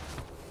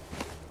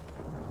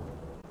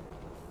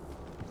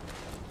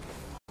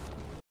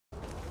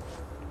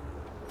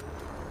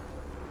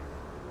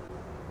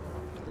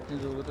इतनी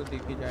जरूरत तो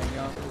दिख ही जाएंगे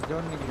यहाँ से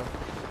जॉन निकलो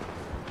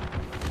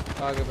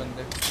आगे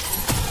बंदे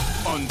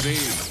On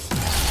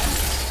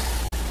veil.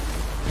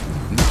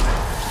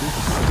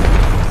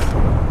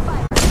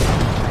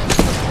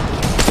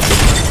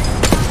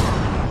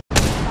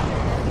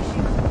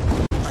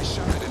 I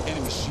shot at an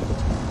enemy shield.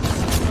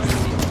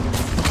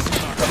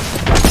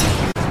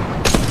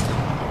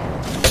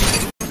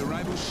 The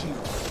rival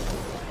shield.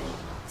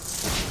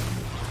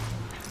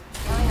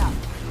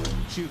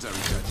 Shields are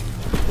recharging.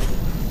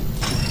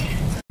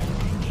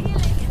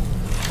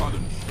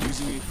 Pardon,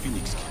 using a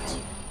Phoenix kit.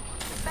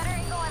 Better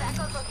go on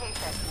Echo's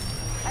location.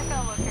 Echo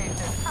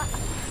location.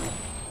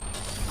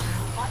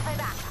 Watch my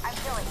back. I'm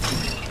killing.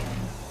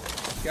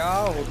 क्या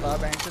होता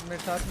bank मेरे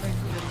साथ में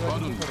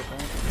Pardon, करता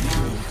हूँ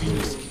using a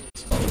Phoenix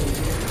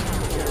kit.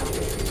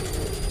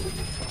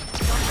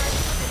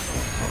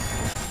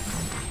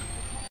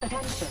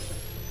 Attention.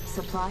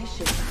 Supply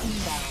ship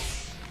inbound.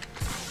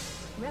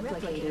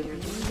 Replicator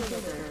being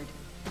delivered.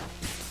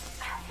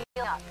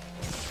 Heal up.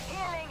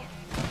 Healing.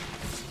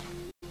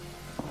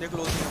 देख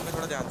लो में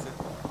थोड़ा ध्यान से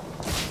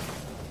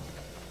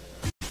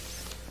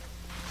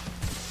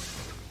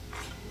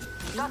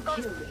Not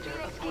going.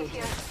 Phoenix kit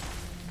here.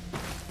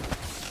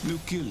 New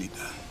kill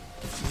leader.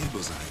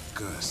 Neighbors are a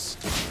curse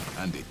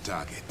and a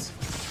target.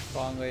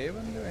 कहाँ गए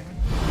बंदे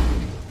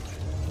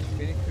वहीं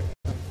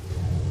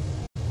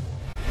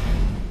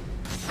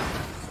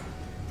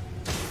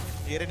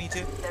ये रहे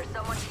नीचे There's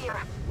someone here.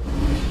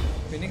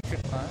 Phoenix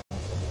kit कहाँ है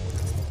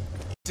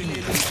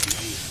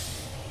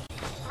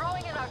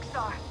Throwing an arc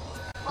star.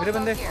 मेरे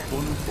बंदे An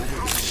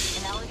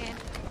elegant.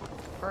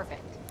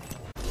 Perfect.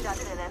 Shot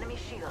at an enemy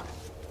shield.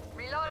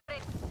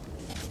 Reloading.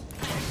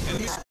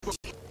 Enemy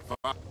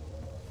spot.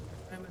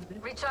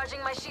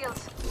 Recharging my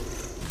shields.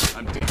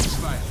 I'm taking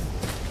fire.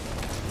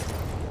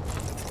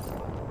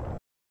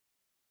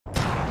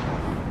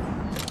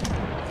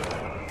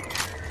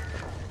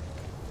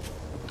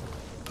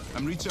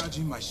 I'm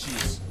recharging my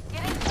shields.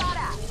 Getting shot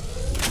at.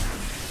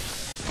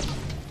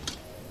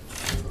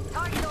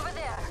 Target over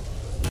there.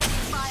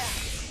 Fire.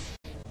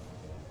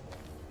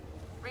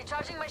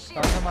 Recharging my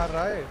shields. कहाँ से मार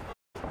रहा है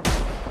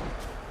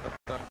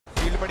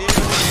shield पड़ी है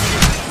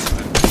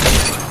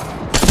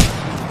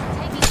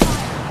Taking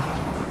fire.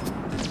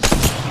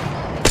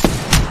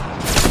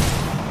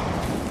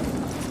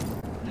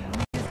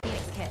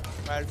 Phoenix kit.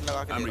 Belt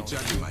लगा के I'm दे रहा हूँ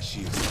recharging my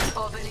shields.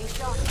 Opening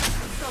shot.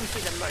 Come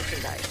see the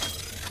merchandise.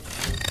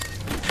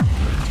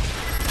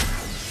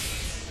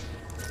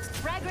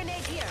 Frag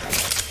grenade here.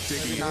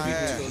 Taking कहाँ heavy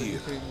है to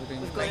here.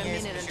 We've got a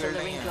minute until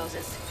the ring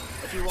closes.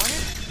 If you want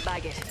it,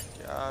 bag it.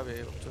 क्या बे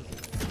चल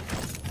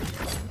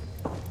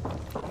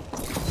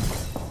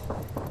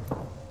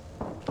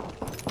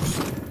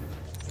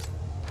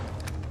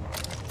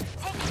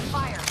Taking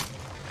fire.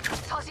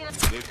 Tossing a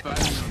They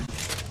firing on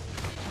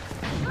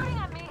shooting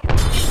at me.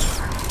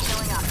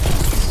 Healing up.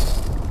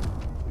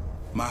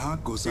 my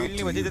heart goes out shield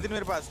नहीं to बची you. Jatin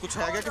मेरे पास कुछ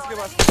है क्या किसके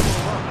पास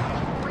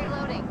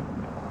Reloading.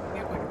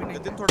 ये कुछ भी नहीं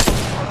जतिन थोड़ा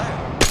थोड़ा है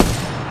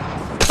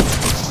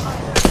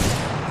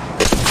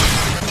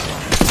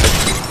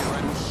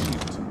Rival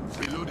shield.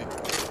 Reloading.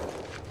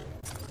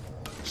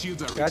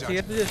 Shields are क्या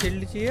चाहिए recharging. तुझे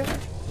शील्ड चाहिए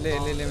ले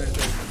ले ले मेरे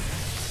से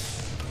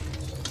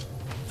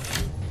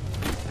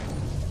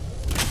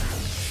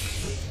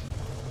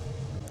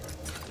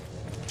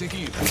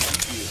Taking it here.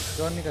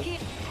 जॉन निकल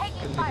Keep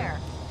taking fire.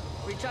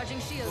 Recharging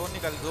shields. Zone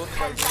निकल 10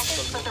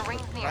 seconds, but the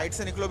ring's near. Right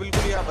से निकलो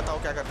बिल्कुल या बताओ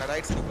क्या करना है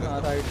राइट से निकलो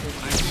हाँ राइट से I'm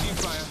taking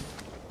fire.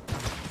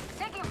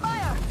 Taking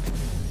fire.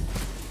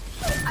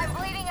 I'm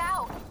bleeding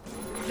out.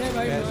 ले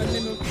भाई कैसे? मारने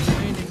में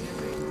नहीं नहीं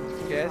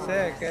कैसे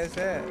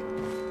कैसे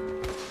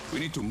We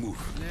need to move.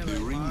 ले The भाई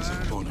ring is मार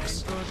upon us.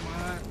 तो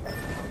मार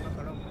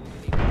खड़ा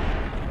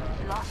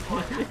Lost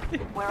one.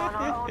 We're on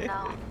our own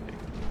now.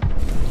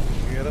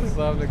 मेरा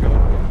सामने करो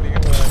ठीक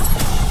है भाई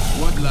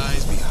What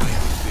lies behind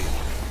the veil?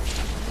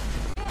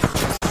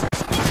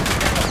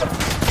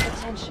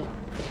 Attention.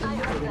 I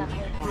heard them.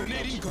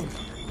 Grenade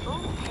incoming.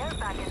 Ooh, care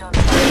package on.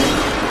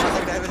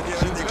 Damage दिया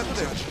देखा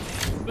तूने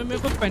अबे मेरे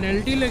को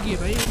पेनल्टी लगी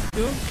भाई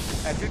क्यों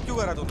एसिड क्यों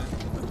करा तूने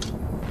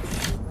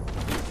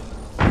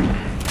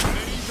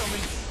Grenade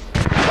incoming.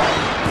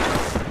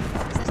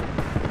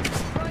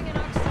 Throwing an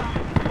arc star.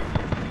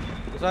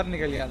 तो सर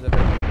निकल यहाँ से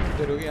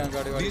फिर होगी यहाँ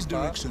गाड़ी वाली This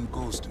direction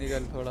goes to me.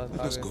 निकल थोड़ा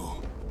Let us आगे go.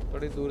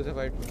 थोड़ी दूर से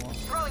फाइट करूँगा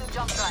Throwing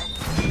jump drive.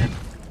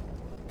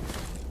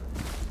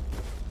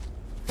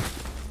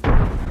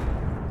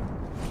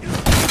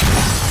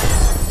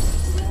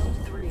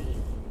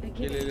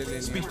 ये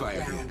ले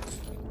Spitfire here.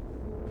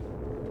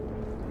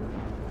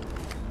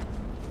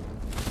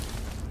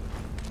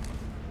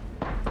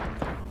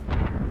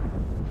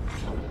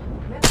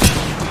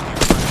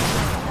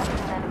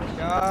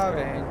 क्या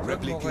बहन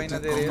मौका ही ना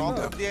दे रहे हो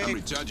I'm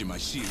recharging my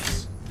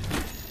shields.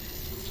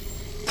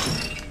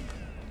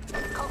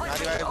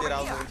 दे रहा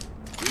हूँ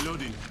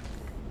Reloading.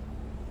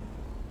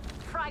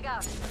 Frag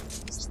out.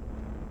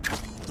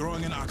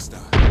 Throwing an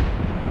Oxstar.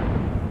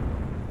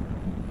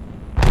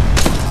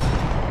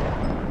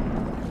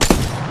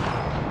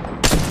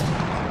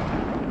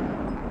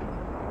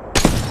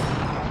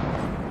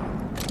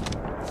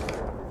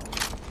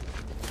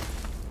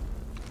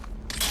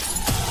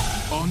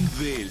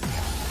 Unveil.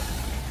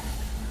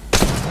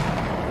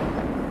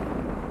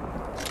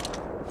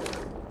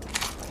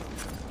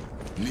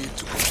 Need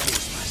to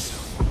compose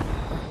myself.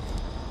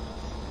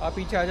 आप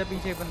पीछे आजा,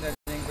 पीछे बंदा है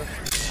इनका।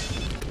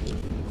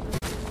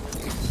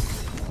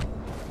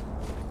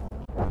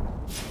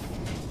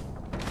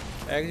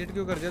 एग्जिट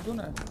क्यों कर दिया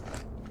तूने?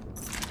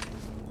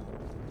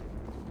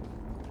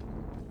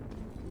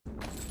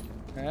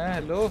 हैं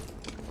हेलो,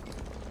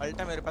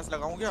 अल्टा मेरे पास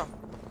लगाऊं क्या?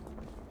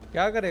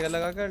 क्या करेगा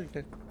लगा के अल्ट?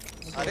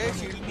 अरे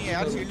शील्ड नहीं है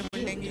यार, शील्ड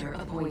मिल जाएंगी।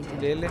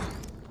 ले ले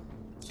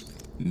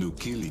New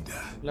kill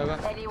leader. लगा।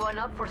 Anyone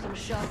up for some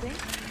shopping?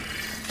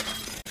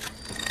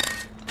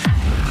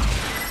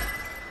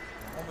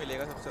 वो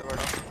मिलेगा सबसे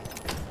बड़ा।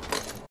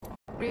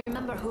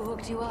 Remember who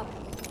hooked you up?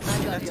 I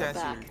got अच्छा your है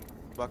back.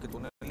 शील्ड, बाकी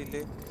तूने ले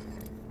ले।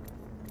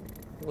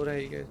 हो रहा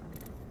ही क्या?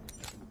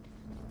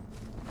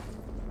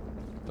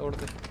 तोड़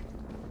दे।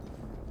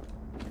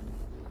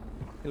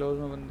 क्लोज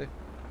में बंदे।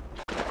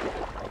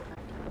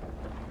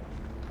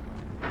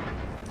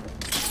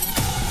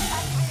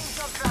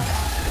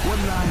 What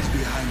lies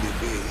behind the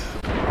veil?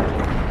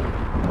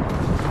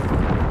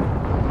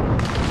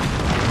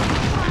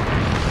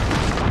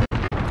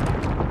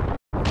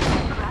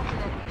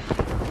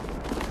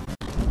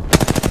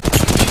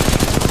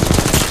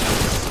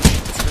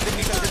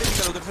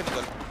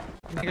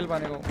 निकल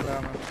पाने को मैं।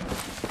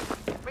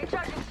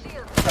 Recharging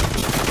shield.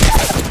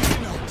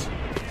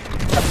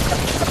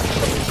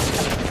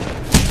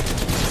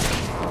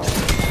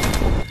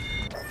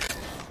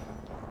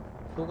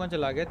 तू कहाँ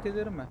चला गया इतनी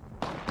देर में?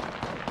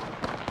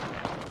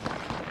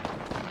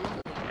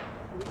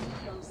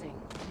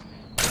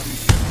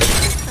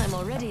 I'm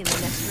already in the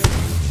next room.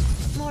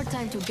 More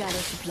time to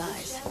gather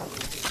supplies.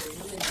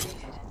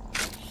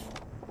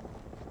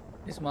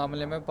 इस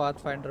मामले में पाथ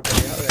फाइंडर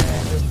बढ़िया है,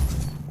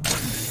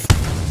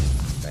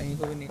 कहीं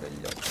को भी निकल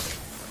जाओ।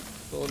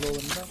 सोलो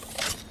बंदा।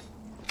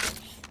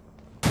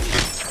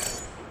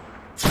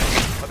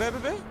 अबे अबे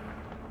अबे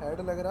हेड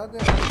लग रहा था।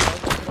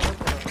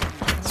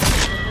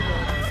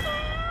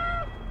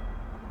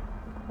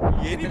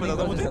 ये नहीं पता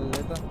था मुझे।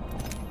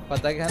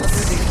 पता क्या है ना,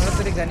 तुझे दिख रहा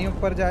तेरी गनी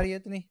ऊपर जा रही है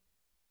इतनी।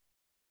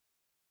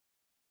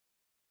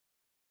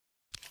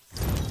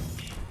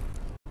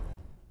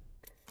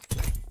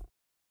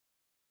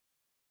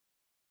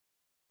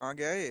 कहाँ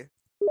गया ये?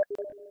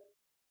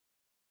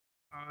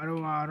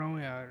 आ रहा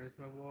हूँ यार,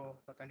 इसमें वो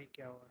पता नहीं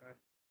क्या हो रहा है।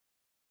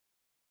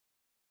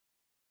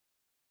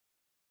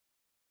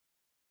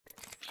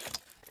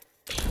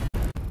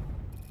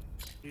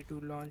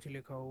 D2 लॉन्च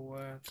लिखा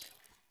हुआ है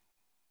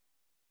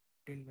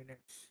 10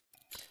 मिनट्स।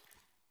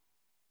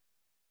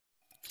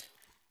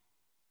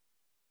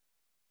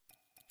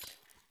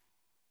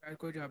 शायद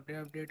कुछ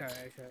अपडेट आया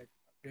है, शायद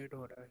अपडेट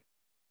हो रहा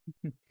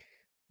है।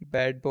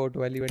 बैड पोर्ट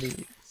वाली बड़ी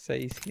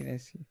सही सीन है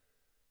इसकी,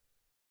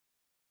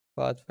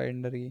 पाथ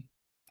फाइंडर की।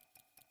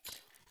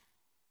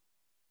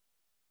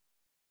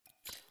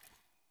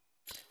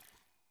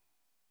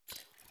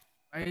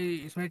 भाई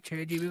इसमें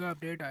 6 GB का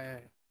अपडेट आया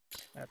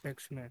है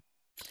एपेक्स में।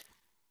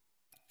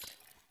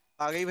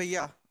 आ गई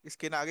भैया,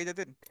 स्किन आ गई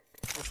जतिन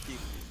उसकी।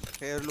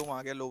 हेयरलूम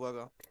आ गया लोगा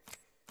का।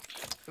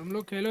 तुम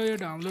लोग खेलो, ये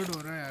डाउनलोड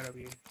हो रहा है यार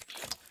अभी।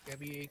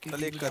 अभी एक ही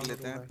चल कर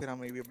लेते हैं, फिर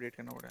हमें भी अपडेट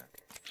करना पड़ेगा।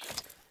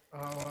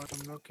 हाँ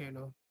तुम लोग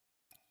खेलो,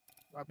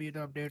 अभी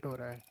तो अपडेट हो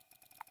रहा है।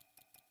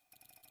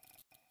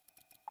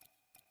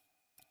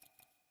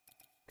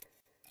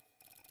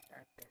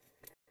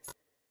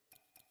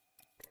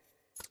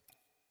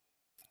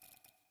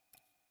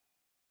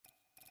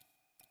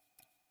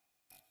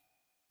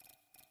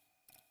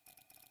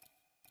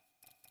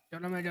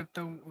 चलो मैं जब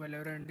तक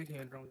वैलोरेंट ही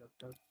खेल रहा हूँ, जब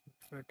तक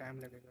फिर टाइम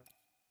लगेगा।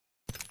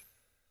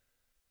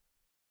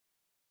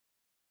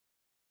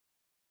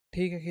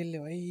 ठीक है खेल ले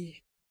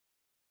भाई।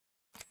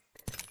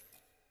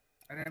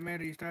 अरे मैं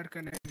रिस्टार्ट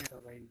करने नहीं था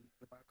भाई,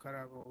 दिमाग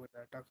खराब हो गया,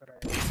 डाटा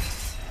खराब है।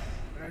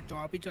 मेरा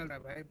चॉप ही चल रहा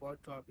है भाई, बहुत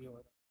चॉप ही हो रहा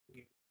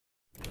है,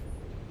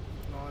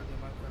 और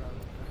दिमाग खराब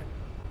हो रहा है।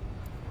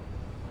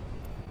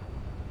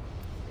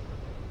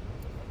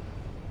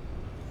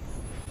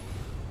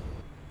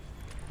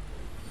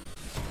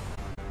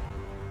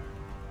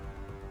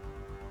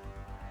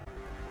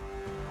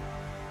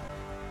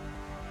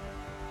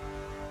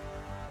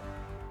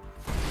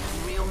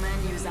 Real men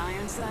use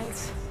iron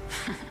sights?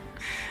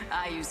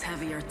 I use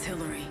heavy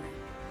artillery.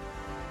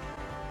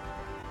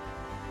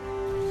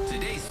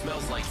 Today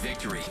smells like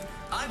victory.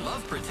 I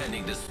love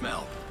pretending to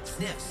smell.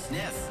 Sniff,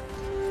 sniff.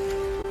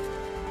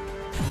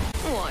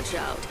 Watch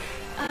out.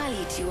 I'll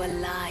eat you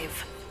alive.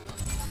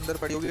 अंदर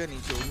पड़ी होगी या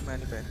नीचे होगी, मैं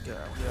नहीं पहन के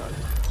आया, मुझे याद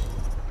है।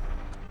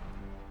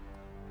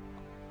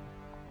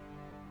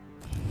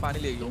 पानी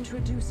ले गयो।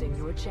 Introducing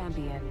your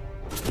champion.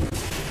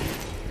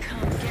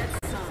 Come get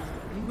some.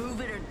 Move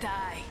it or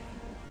die.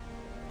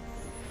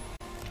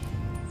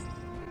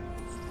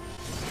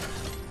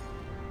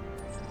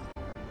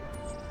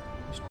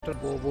 Mister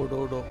बोबो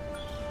डोडो।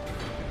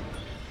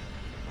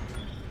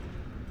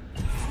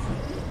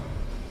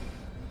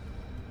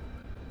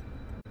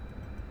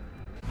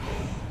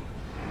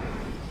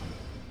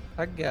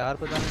 थक गया यार,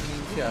 पता नहीं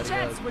नींद से आ रही है।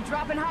 We're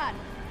dropping hot.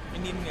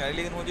 नींद नहीं आ रही,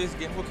 लेकिन मुझे इस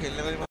गेम को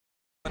खेलने का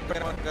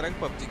मन कर रहा है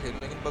पबजी खेल,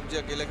 लेकिन पबजी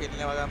अकेला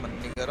खेलने वाला मन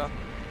नहीं कर रहा।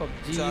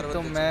 पबजी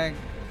तो मैं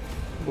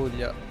भूल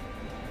जा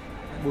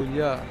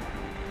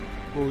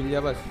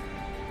बस।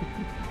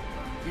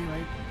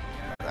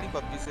 नहीं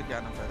पबजी से क्या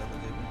ना फायदा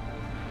तुझे भी।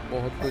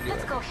 बहुत कुछ है।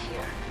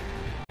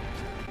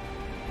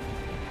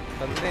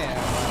 चलते हैं।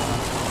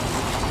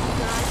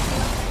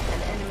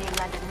 An enemy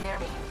landed near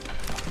me.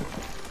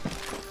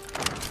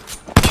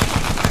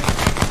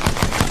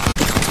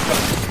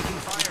 Taking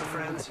fire,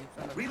 friends.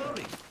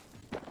 Reloading.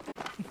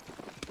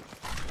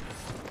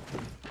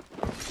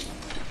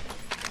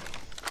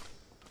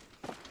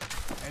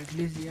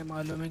 At least ये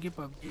मालूम है कि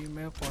पबजी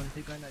में कौन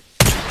सी गन अच्छी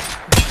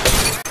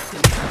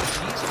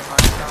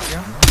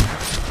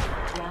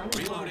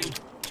Reloading.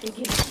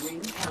 Beginning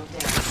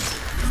countdown.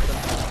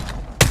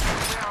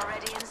 We're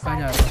already कहाँ inside.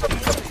 जा रहा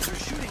Enemies are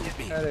shooting at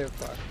me. अरे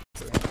fuck।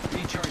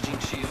 Recharging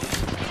shields.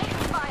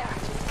 Taking fire.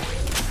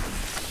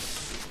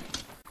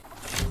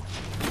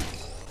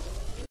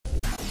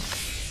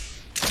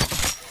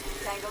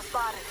 Tango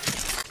spotted.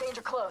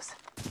 Danger close.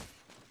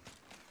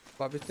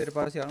 वापस तेरे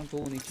पास ही आ रहा हूँ, तू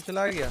नीचे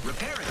चला गया।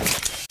 Repairing.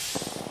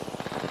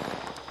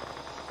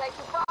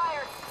 Taking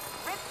fire.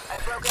 I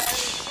broke an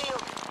enemy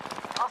shield.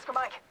 Oscar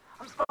Mike,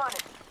 I'm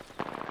spotted.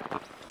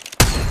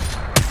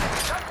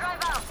 Don't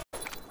drive out.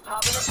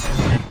 Pop in the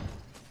shield.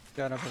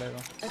 जाना पड़ेगा।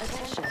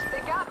 Attention.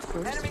 They got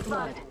enemy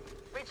blood. blood.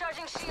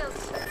 Recharging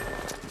shields.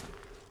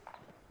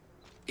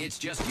 It's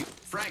just you.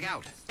 Frag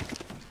out.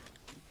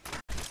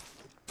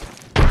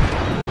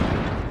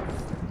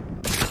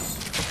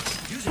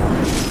 Using.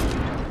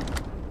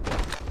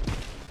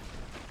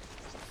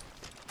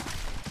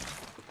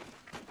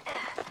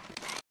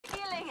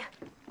 Healing.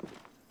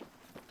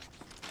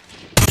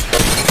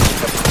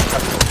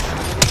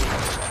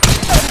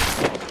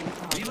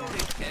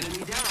 Reloading.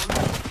 Enemy down.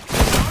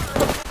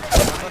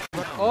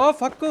 Oh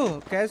fuck,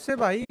 कैसे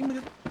भाई?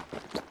 मुझे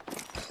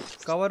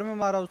cover में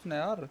मारा उसने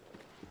यार,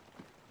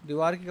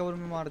 दीवार की कवर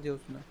में मार दिया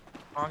उसने।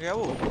 कहाँ गया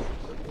वो?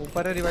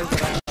 ऊपर है, रिवाइव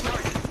करा।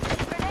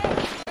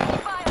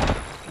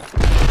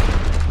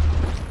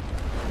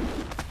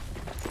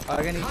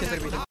 आगे नीचे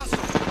तेरे पीछे।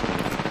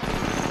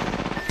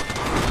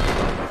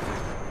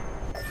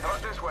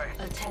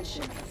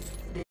 Attention.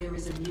 There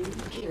is a new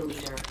kill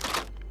leader.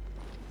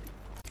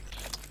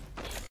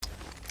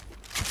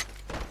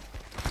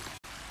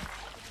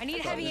 I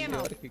need heavy ammo.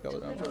 दीवार की कवर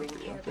में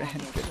पहन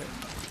के रहना।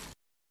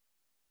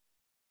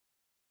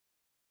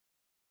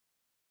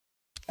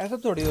 ऐसा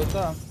थोड़ी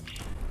होता।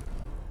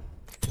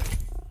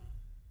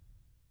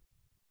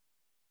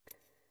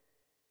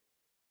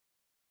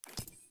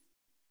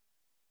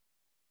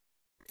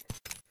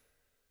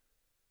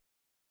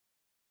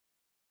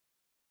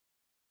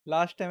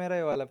 लास्ट है मेरा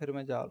ये वाला, फिर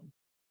मैं जा रहा हूँ।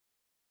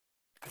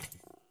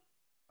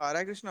 आ रहा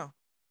है कृष्णा?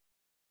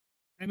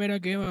 है। मेरा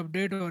गेम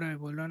अपडेट हो रहा है,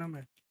 बोल रहा ना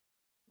मैं।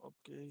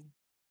 ओके।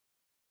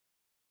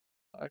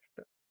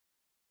 लास्ट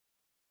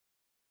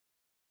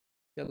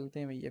चलते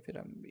हैं भैया, फिर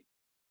हम भी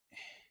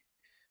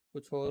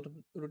कुछ और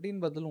रूटीन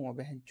बदलूंगा।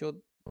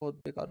 बहनचोद बहुत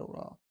बेकार हो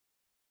रहा।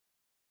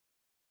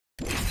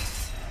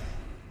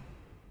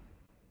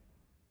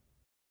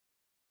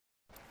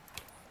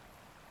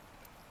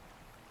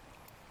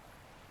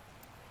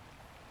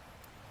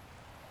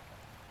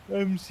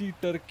 MC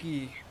टर्की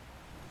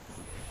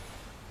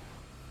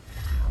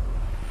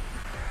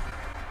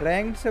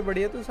रैंक्ड से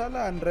बढ़िया तो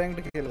साला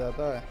अनरैंक्ड खेल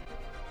जाता है।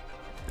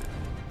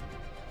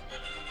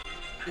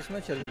 इसमें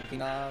चलती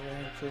ना।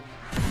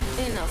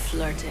 Enough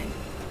flirting.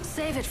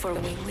 Save it for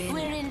when we win.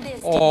 We're in this.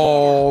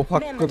 Oh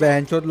fuck,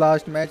 बहनचोद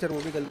last match और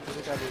वो भी गलती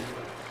से कर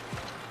दिया।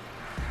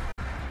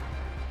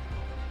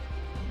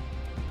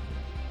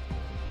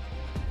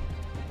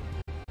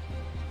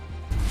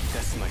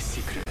 That's my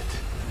secret.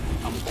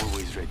 I'm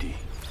always ready.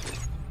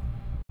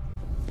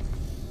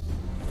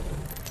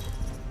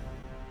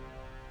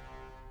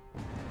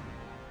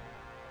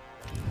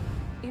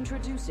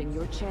 Introducing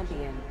your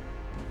champion.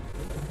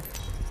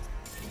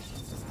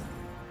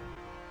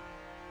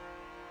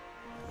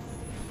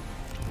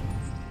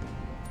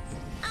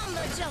 I'm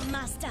the jump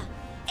master.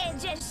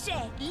 Agent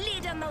Shay,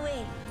 lead on my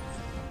way.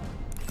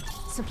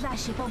 Supply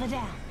ship over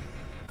there.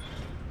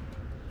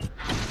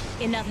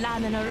 Enough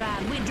lying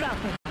around. We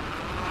dropping.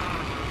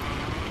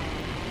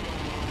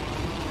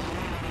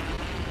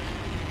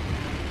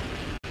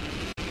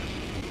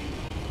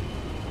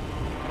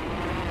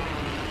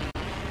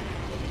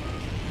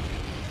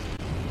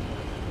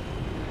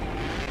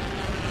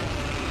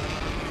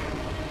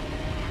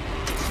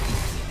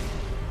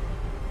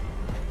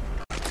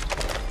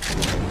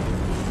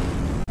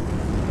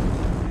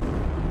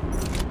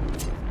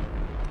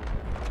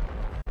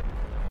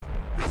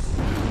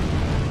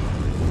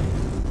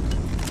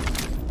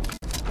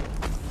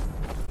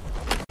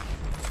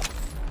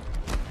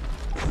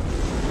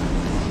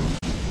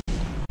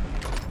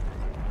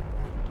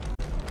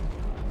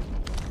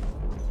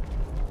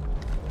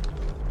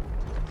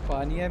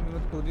 पानी है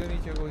मत कूदियो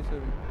नीचे कोई से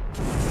भी।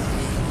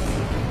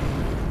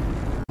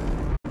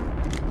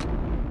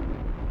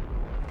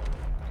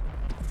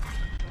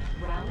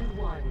 Round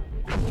one.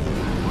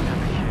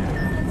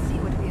 Let's see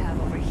what we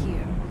have over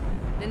here.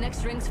 The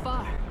next ring's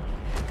far.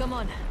 Come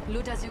on,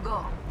 loot as you go.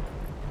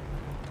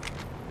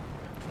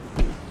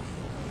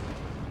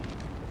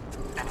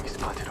 Enemy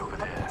spotted over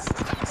there.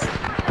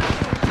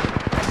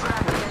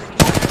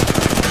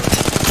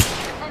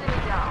 Enemy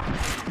down.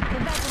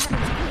 Get back to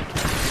weapons quick.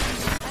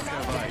 I'm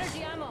out of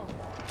energy ammo.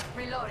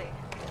 Reloading.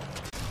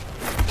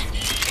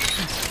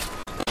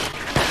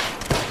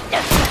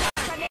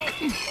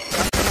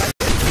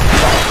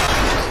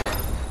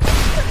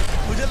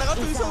 मुझे लगा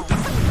तू इसे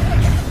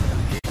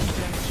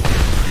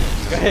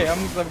गए हम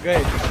सब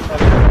गए।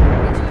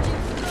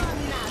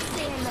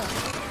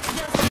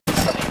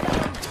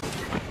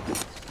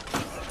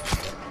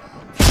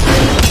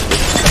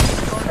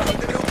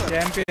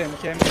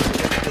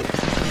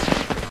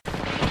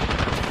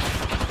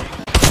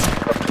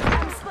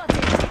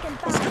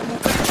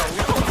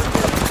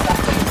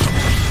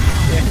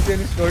 Champion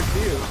is good to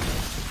you.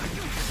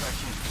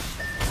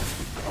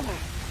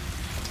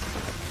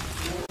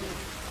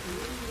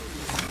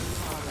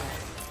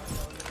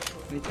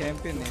 नहीं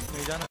champion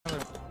नहीं जाना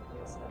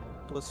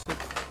तो बस फिर